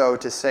more, though,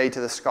 to say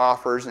to the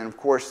scoffers. And of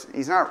course,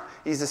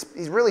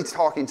 he's really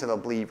talking to the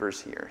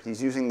believers here.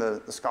 He's using the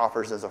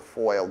scoffers as a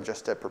foil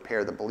just to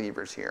prepare the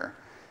believers here.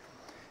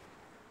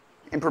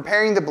 In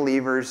preparing the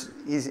believers,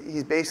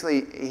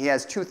 he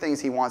has two things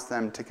he wants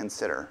them to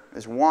consider.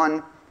 Is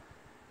one,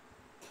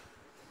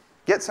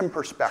 get some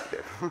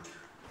perspective.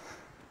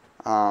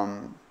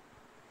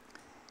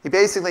 He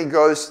basically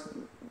goes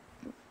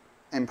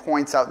and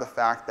points out the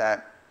fact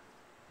that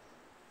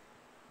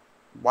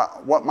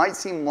what might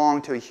seem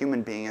long to a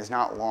human being is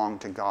not long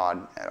to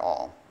God at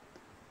all.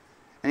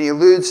 And he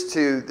alludes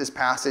to this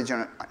passage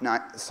in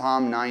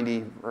Psalm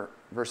 90,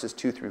 verses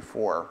 2 through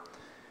 4,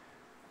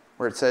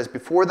 where it says,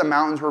 "Before the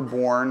mountains were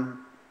born,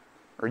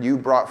 or you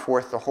brought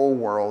forth the whole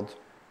world,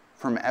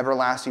 from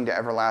everlasting to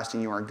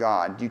everlasting you are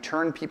God. You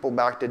turn people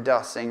back to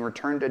dust, saying,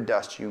 return to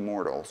dust, you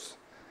mortals.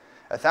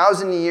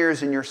 1,000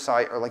 years in your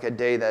sight are like a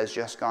day that has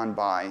just gone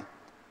by,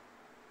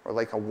 or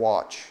like a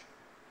watch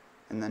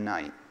in the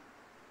night."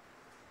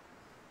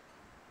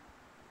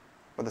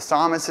 What the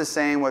psalmist is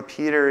saying, what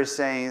Peter is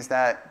saying, is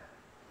that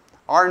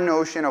our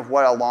notion of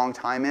what a long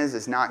time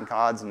is not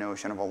God's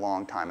notion of a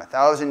long time.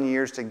 1,000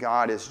 years to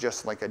God is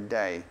just like a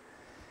day.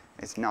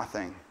 It's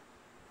nothing.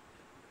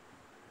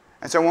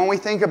 And so when we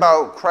think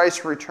about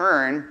Christ's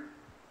return,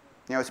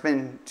 it's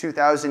been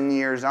 2,000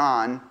 years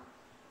on,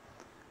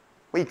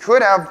 we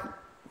could have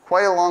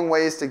quite a long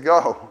ways to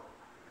go.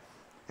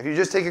 If you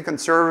just take a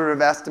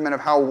conservative estimate of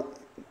how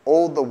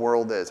old the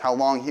world is, how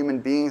long human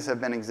beings have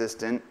been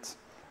existent,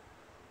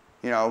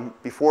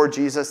 before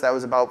Jesus, that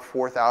was about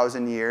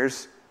 4,000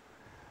 years.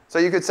 So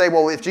you could say,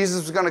 well, if Jesus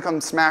was going to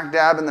come smack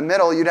dab in the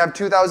middle, you'd have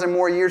 2,000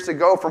 more years to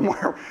go from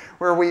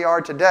where we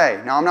are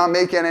today. Now, I'm not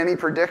making any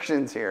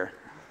predictions here.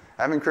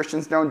 Having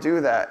Christians don't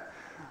do that.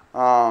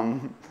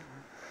 But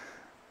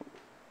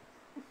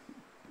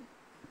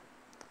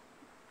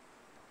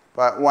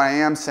what I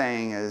am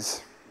saying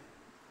is,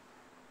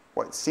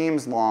 what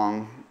seems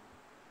long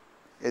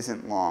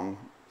isn't long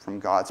from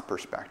God's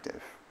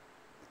perspective.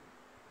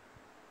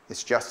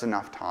 It's just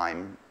enough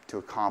time to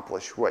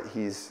accomplish what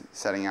he's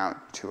setting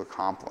out to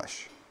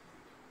accomplish.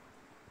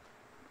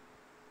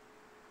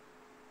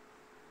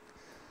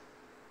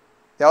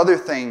 The other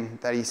thing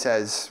that he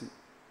says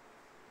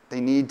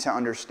they need to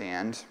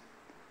understand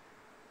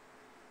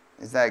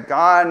is that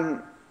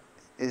God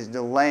is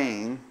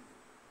delaying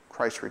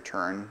Christ's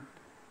return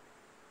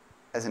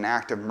as an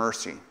act of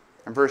mercy.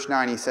 In verse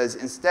 9 he says,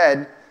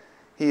 "Instead,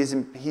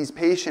 he's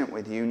patient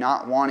with you,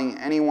 not wanting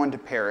anyone to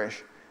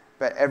perish,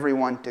 but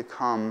everyone to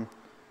come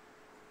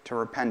to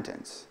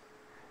repentance."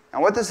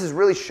 Now what this is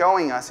really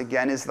showing us,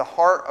 again, is the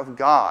heart of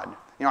God.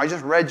 I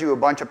just read you a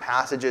bunch of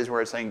passages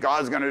where it's saying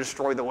God's going to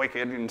destroy the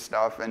wicked and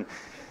stuff. And,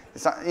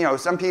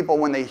 some people,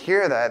 when they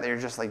hear that, they're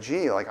just like,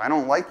 gee, I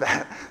don't like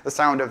that, the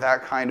sound of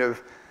that kind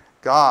of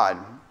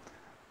God.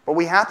 But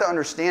we have to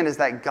understand is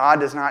that God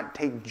does not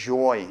take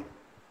joy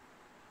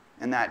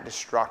in that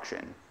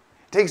destruction.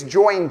 He takes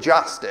joy in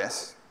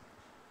justice.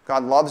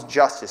 God loves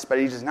justice, but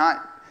he does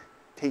not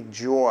take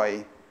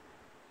joy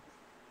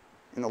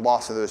in the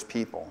loss of those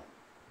people.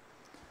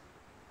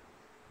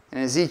 In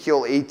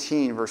Ezekiel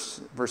 18,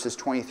 verses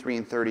 23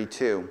 and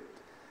 32,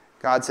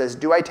 God says,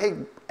 "Do I take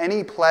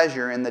any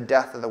pleasure in the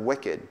death of the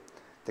wicked,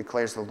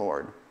 declares the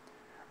Lord.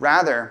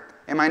 Rather,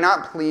 am I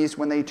not pleased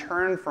when they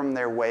turn from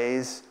their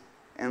ways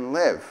and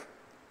live?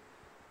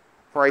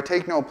 For I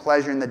take no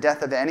pleasure in the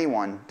death of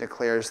anyone,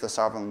 declares the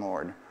sovereign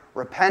Lord.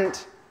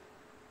 Repent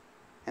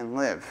and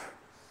live."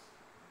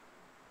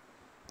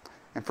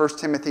 In 1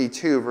 Timothy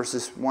 2,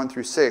 verses 1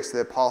 through 6, the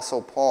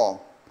Apostle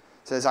Paul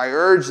says, "I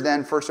urge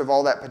then, first of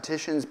all, that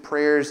petitions,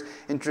 prayers,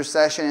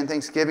 intercession, and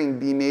thanksgiving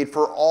be made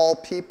for all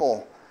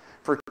people,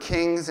 for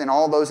kings and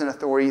all those in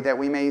authority, that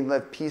we may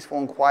live peaceful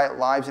and quiet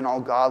lives in all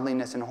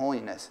godliness and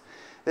holiness.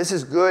 This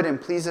is good and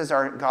pleases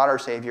our God our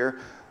Savior,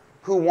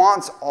 who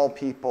wants all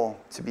people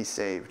to be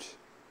saved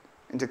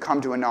and to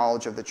come to a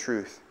knowledge of the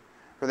truth.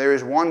 For there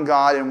is one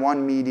God and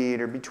one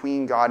mediator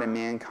between God and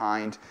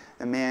mankind,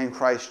 the man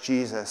Christ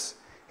Jesus,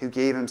 who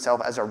gave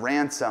himself as a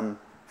ransom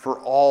for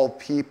all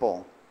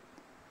people.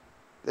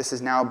 This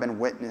has now been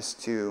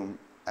witnessed to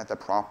at the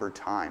proper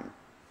time.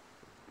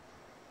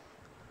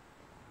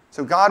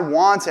 So God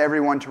wants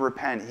everyone to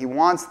repent. He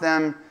wants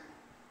them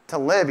to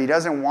live. He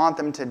doesn't want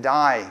them to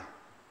die.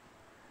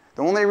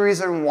 The only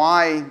reason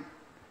why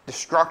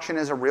destruction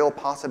is a real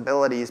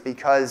possibility is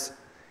because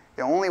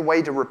the only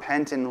way to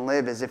repent and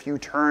live is if you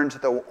turn to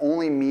the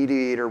only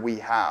mediator we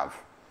have,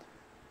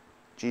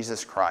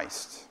 Jesus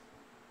Christ.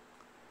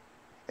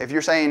 If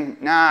you're saying,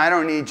 nah, I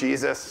don't need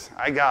Jesus,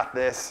 I got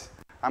this,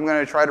 I'm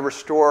going to try to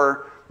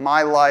restore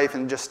my life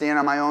and just stand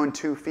on my own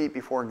 2 feet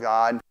before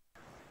God,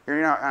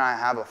 you're not going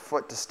to have a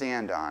foot to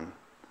stand on.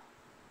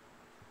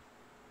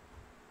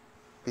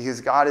 Because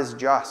God is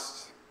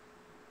just.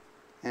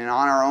 And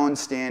on our own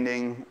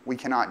standing, we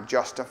cannot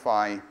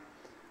justify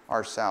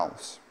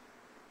ourselves.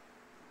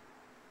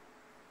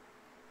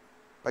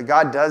 But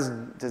God does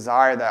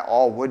desire that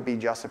all would be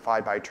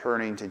justified by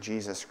turning to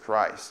Jesus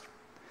Christ.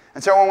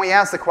 And so when we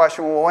ask the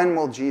question, well, when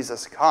will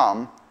Jesus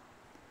come?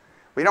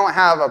 We don't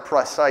have a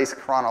precise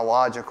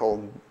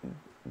chronological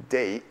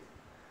date,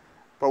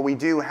 but we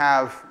do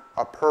have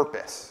a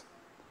purpose.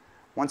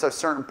 Once a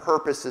certain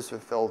purpose is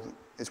fulfilled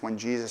is when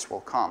Jesus will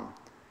come.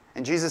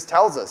 And Jesus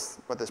tells us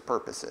what this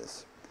purpose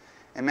is.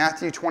 In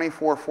Matthew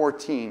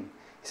 24:14,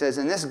 he says,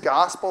 "And this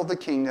gospel of the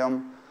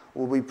kingdom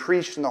will be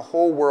preached in the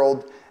whole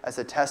world as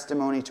a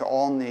testimony to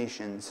all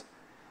nations,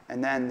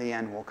 and then the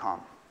end will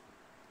come."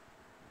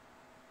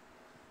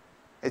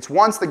 It's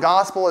once the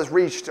gospel has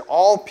reached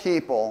all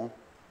people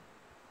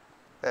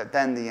that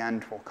then the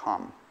end will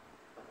come.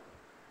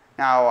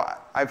 Now,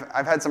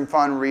 I've had some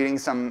fun reading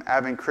some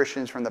Advent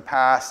Christians from the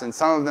past, and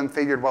some of them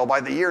figured, well, by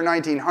the year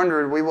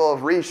 1900, we will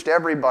have reached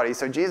everybody.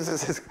 So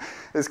Jesus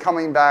is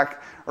coming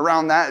back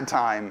around that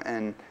time.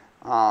 And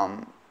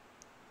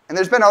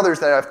there's been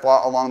others that have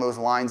thought along those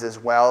lines as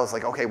well. It's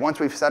like, okay, once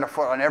we've set a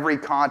foot on every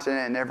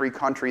continent and every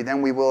country,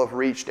 then we will have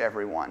reached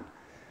everyone.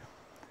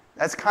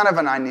 That's kind of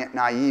a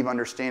naive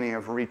understanding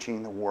of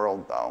reaching the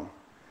world, though.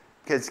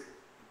 Because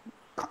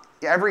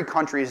every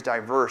country is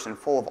diverse and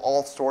full of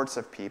all sorts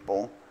of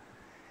people.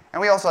 And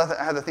we also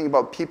have to think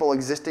about people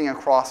existing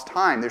across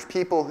time. There's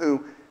people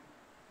who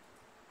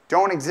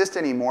don't exist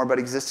anymore but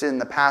existed in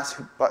the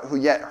past but who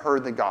yet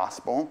heard the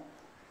gospel.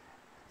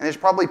 And there's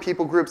probably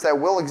people groups that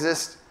will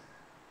exist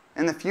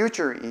in the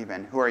future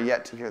even who are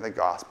yet to hear the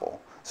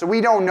gospel. So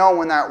we don't know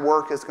when that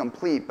work is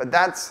complete, but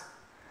that's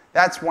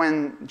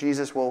when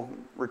Jesus will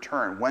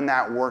return, when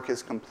that work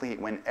is complete,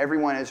 when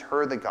everyone has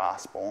heard the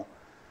gospel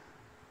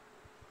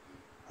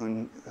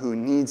who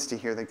needs to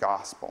hear the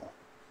gospel.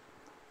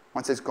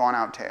 Once it's gone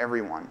out to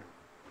everyone.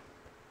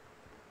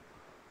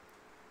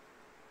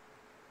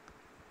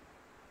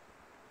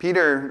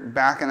 Peter,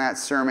 back in that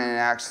sermon in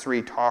Acts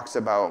 3, talks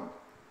about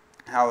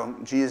how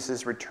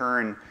Jesus'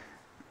 return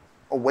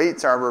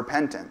awaits our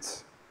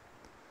repentance.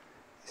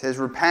 He says,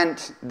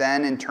 "Repent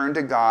then and turn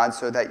to God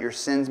so that your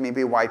sins may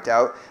be wiped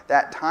out,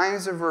 that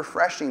times of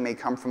refreshing may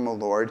come from the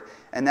Lord,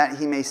 and that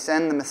he may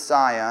send the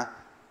Messiah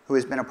who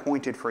has been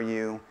appointed for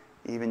you,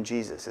 even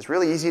Jesus." It's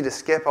really easy to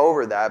skip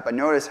over that, but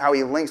notice how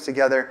he links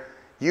together,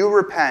 you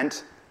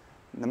repent,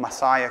 the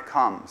Messiah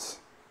comes.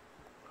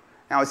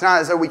 Now, it's not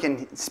as though we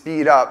can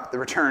speed up the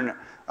return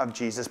of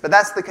Jesus, but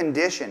that's the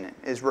condition,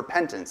 is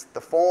repentance.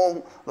 The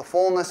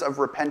fullness of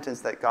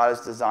repentance that God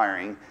is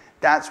desiring,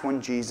 that's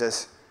when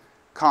Jesus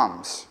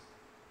comes.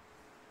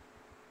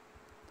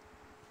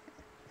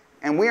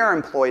 And we are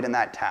employed in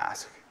that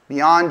task.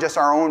 Beyond just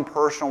our own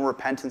personal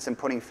repentance and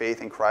putting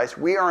faith in Christ,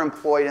 we are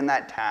employed in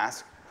that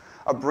task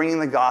of bringing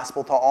the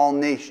gospel to all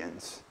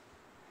nations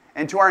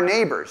and to our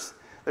neighbors.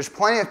 There's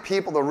plenty of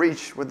people to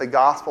reach with the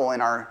gospel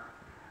in our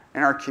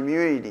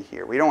community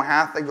here. We don't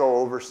have to go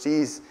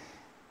overseas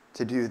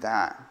to do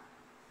that.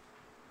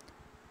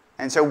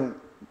 And so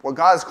what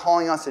God is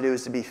calling us to do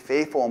is to be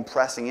faithful and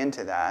pressing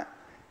into that.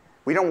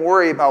 We don't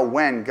worry about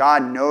when.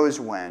 God knows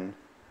when.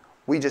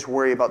 We just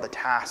worry about the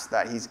task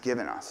that he's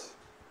given us,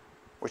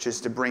 which is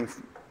to bring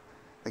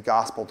the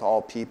gospel to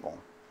all people.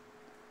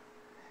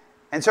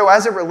 And so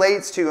as it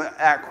relates to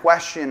that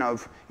question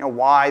of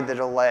why the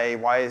delay,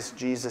 why is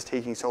Jesus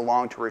taking so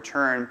long to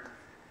return,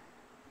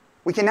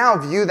 we can now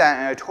view that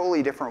in a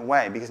totally different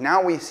way, because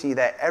now we see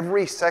that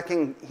every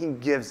second he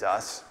gives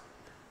us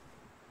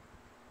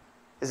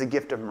is a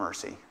gift of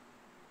mercy.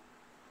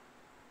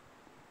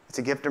 It's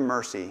a gift of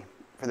mercy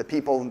for the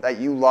people that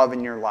you love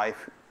in your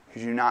life who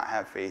do not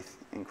have faith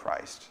in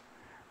Christ.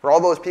 For all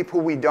those people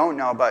we don't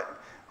know but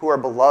who are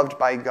beloved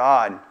by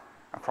God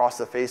across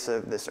the face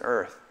of this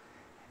earth.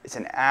 It's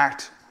an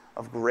act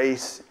of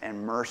grace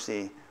and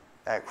mercy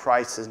that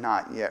Christ has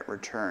not yet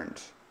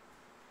returned.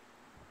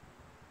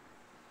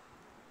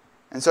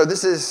 And so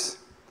this is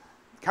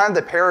kind of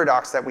the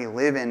paradox that we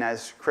live in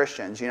as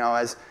Christians.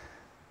 As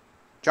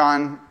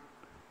John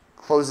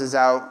closes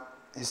out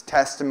his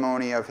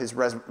testimony of his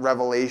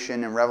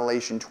revelation in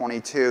Revelation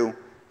 22,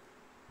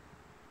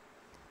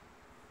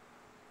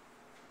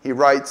 he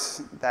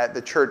writes that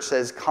the church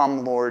says,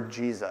 "Come, Lord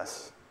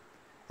Jesus."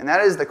 And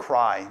that is the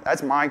cry.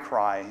 That's my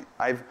cry.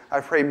 I've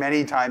prayed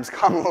many times,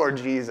 "Come, Lord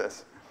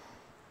Jesus."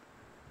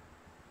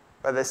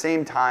 But at the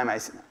same time,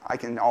 I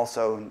can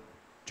also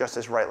just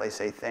as rightly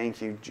say,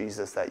 thank you,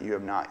 Jesus, that you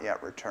have not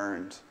yet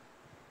returned.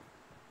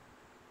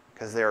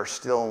 Because there are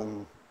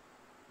still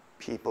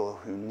people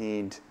who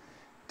need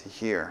to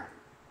hear.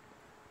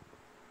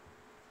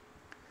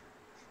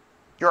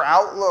 Your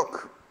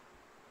outlook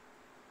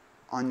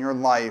on your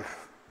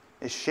life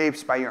is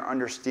shaped by your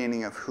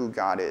understanding of who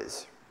God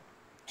is.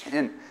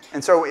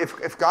 And so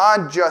if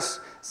God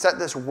just set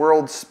this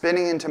world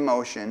spinning into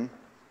motion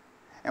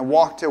and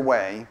walked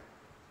away,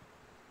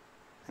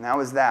 and that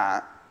was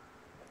that,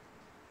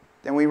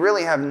 then we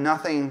really have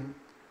nothing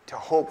to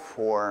hope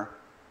for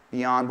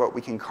beyond what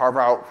we can carve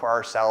out for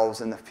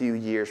ourselves in the few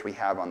years we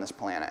have on this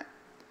planet.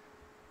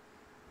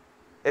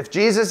 If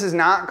Jesus is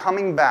not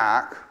coming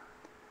back,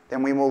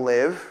 then we will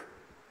live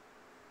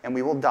and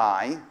we will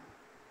die,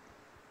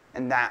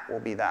 and that will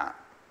be that.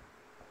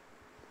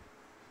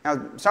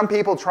 Now, some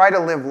people try to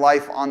live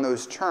life on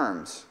those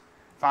terms,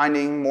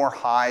 finding more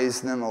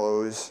highs than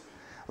lows,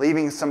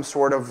 leaving some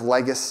sort of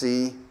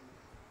legacy.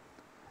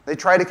 They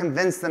try to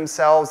convince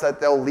themselves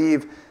that they'll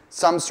leave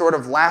some sort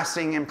of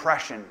lasting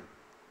impression,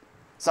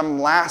 some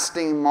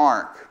lasting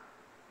mark.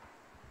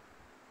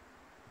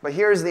 But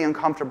here's the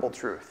uncomfortable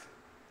truth.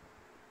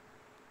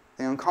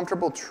 The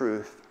uncomfortable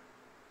truth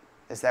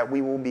is that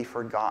we will be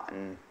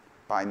forgotten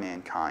by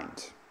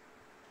mankind.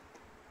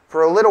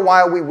 For a little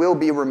while, we will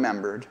be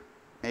remembered.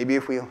 Maybe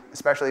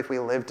especially if we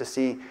live to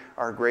see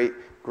our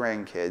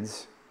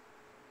great-grandkids.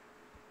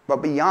 But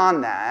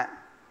beyond that,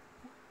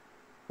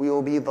 we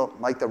will be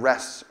like the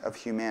rest of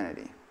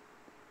humanity.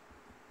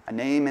 A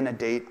name and a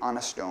date on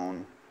a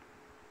stone.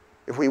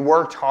 If we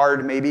worked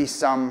hard, maybe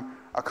some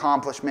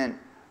accomplishment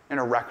in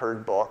a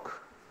record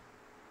book.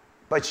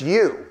 But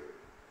you,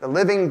 the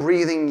living,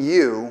 breathing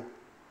you,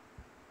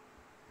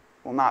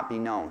 will not be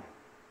known.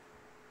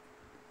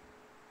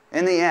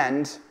 In the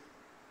end,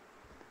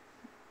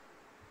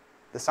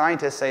 the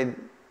scientists say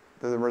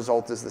that the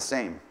result is the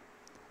same.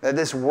 That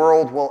this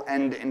world will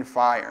end in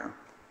fire.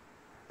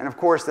 And of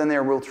course, then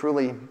there will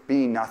truly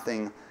be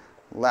nothing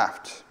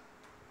left.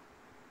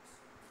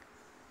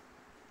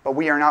 But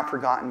we are not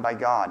forgotten by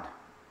God.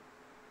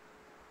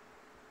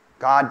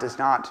 God does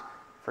not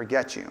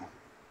forget you.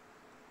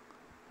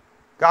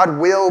 God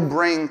will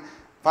bring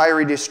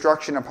fiery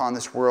destruction upon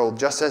this world,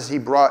 just as he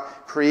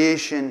brought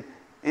creation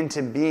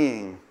into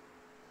being.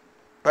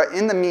 But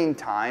in the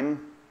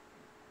meantime,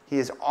 he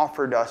has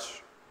offered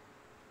us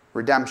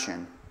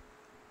redemption.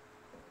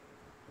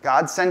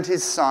 God sent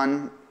his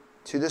Son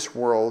to this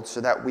world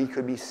so that we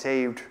could be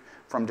saved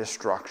from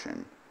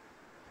destruction,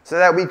 so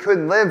that we could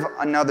live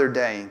another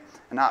day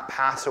and not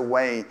pass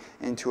away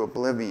into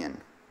oblivion.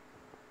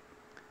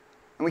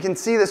 And we can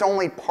see this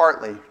only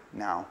partly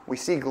now. We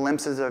see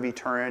glimpses of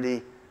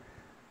eternity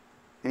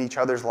in each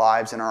other's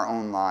lives and our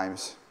own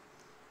lives.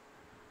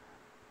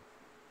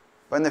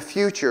 But in the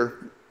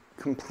future,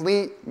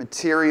 complete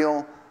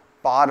material,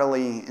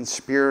 bodily, and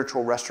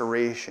spiritual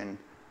restoration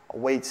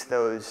awaits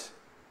those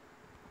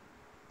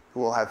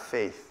who will have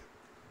faith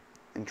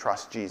and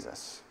trust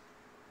Jesus.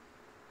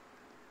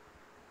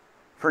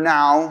 For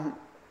now,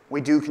 we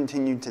do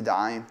continue to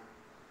die,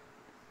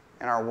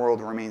 and our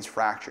world remains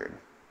fractured.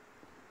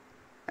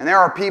 And there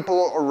are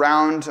people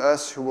around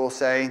us who will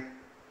say,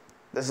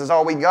 this is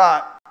all we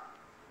got.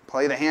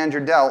 Play the hand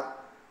you're dealt.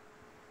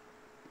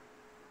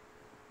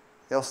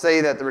 They'll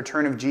say that the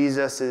return of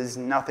Jesus is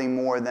nothing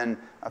more than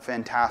a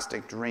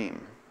fantastic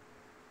dream.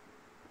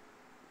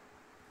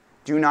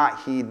 Do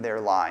not heed their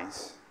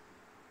lies.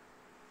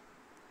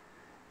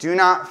 Do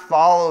not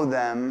follow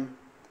them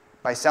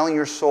by selling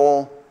your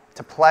soul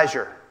to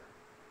pleasure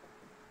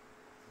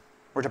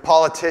or to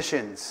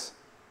politicians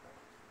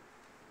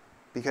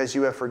because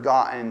you have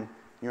forgotten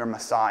your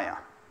Messiah.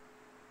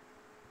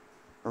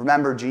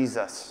 Remember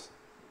Jesus.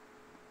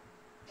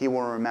 He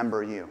will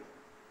remember you.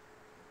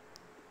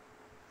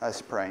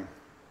 Let's pray.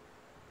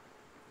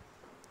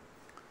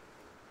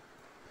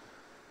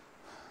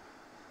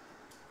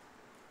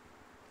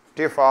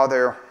 Dear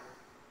Father,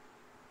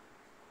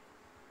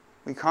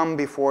 we come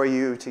before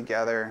you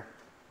together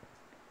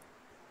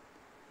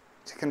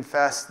to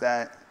confess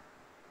that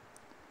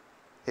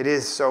it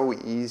is so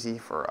easy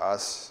for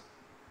us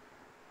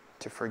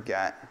to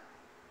forget.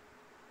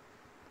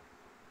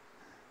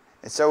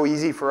 It's so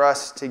easy for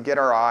us to get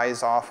our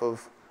eyes off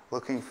of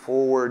looking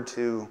forward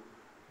to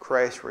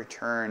Christ's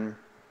return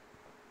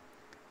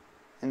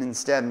and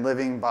instead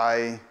living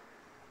by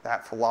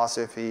that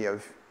philosophy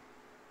of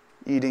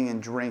eating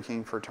and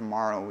drinking for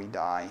tomorrow we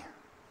die.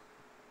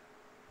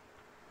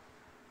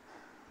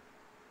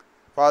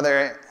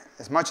 Father,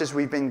 as much as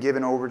we've been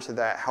given over to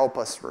that, help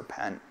us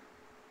repent.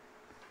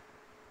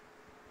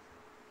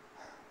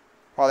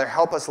 Father,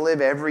 help us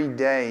live every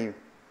day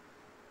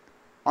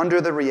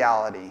under the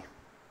reality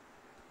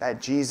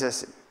that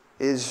Jesus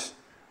is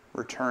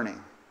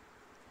returning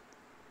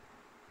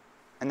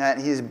and that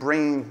he is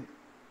bringing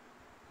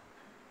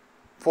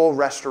full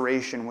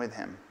restoration with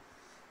him.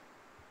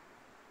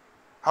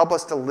 Help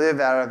us to live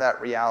out of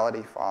that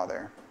reality,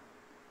 Father.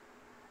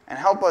 And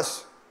help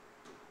us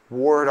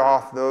ward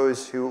off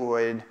those who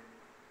would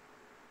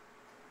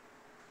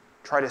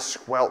try to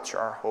squelch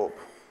our hope.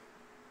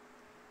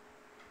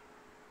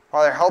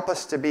 Father, help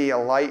us to be a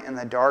light in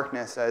the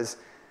darkness as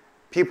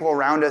people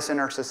around us in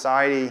our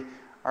society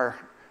are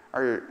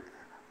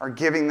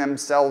giving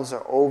themselves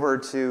over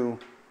to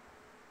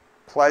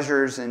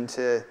pleasures and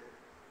to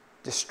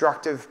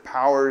destructive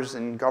powers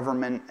and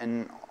government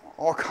and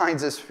all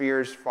kinds of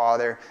spheres,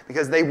 Father,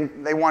 because they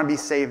want to be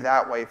saved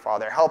that way,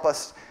 Father. Help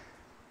us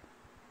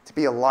to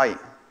be a light,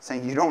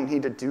 saying you don't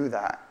need to do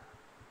that.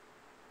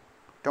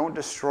 Don't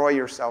destroy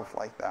yourself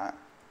like that.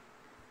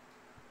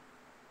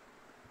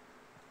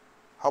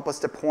 Help us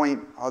to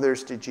point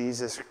others to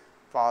Jesus,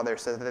 Father,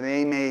 so that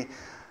they may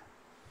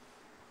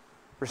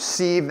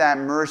receive that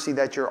mercy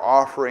that you're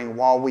offering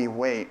while we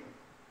wait.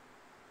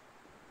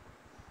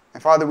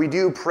 And Father, we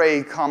do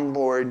pray, come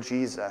Lord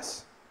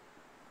Jesus,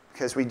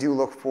 because we do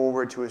look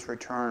forward to his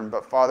return.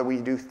 But Father, we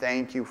do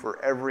thank you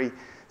for every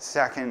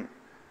second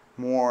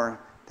more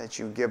that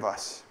you give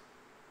us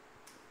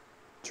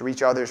to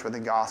reach others with the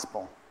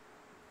gospel.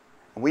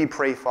 And we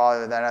pray,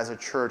 Father, that as a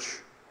church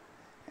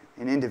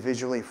and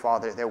individually,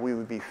 Father, that we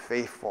would be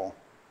faithful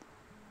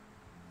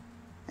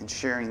in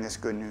sharing this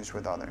good news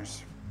with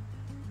others.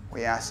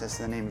 We ask this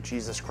in the name of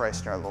Jesus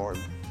Christ our Lord.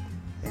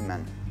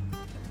 Amen.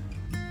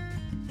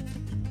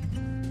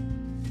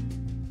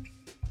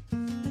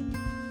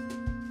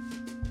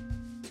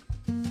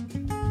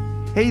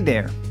 Hey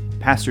there,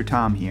 Pastor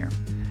Tom here.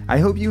 I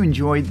hope you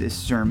enjoyed this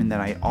sermon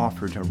that I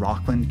offered to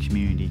Rockland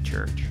Community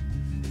Church.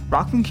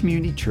 Rockland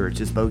Community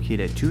Church is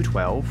located at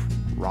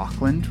 212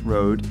 Rockland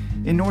Road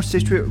in North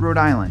Scituate, Rhode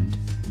Island,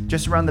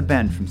 just around the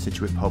bend from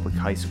Scituate Public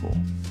High School.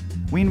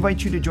 We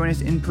invite you to join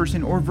us in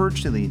person or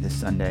virtually this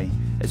Sunday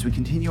as we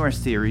continue our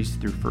series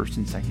through 1st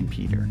and 2nd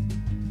Peter.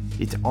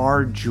 It's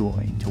our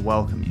joy to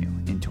welcome you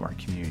into our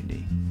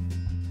community.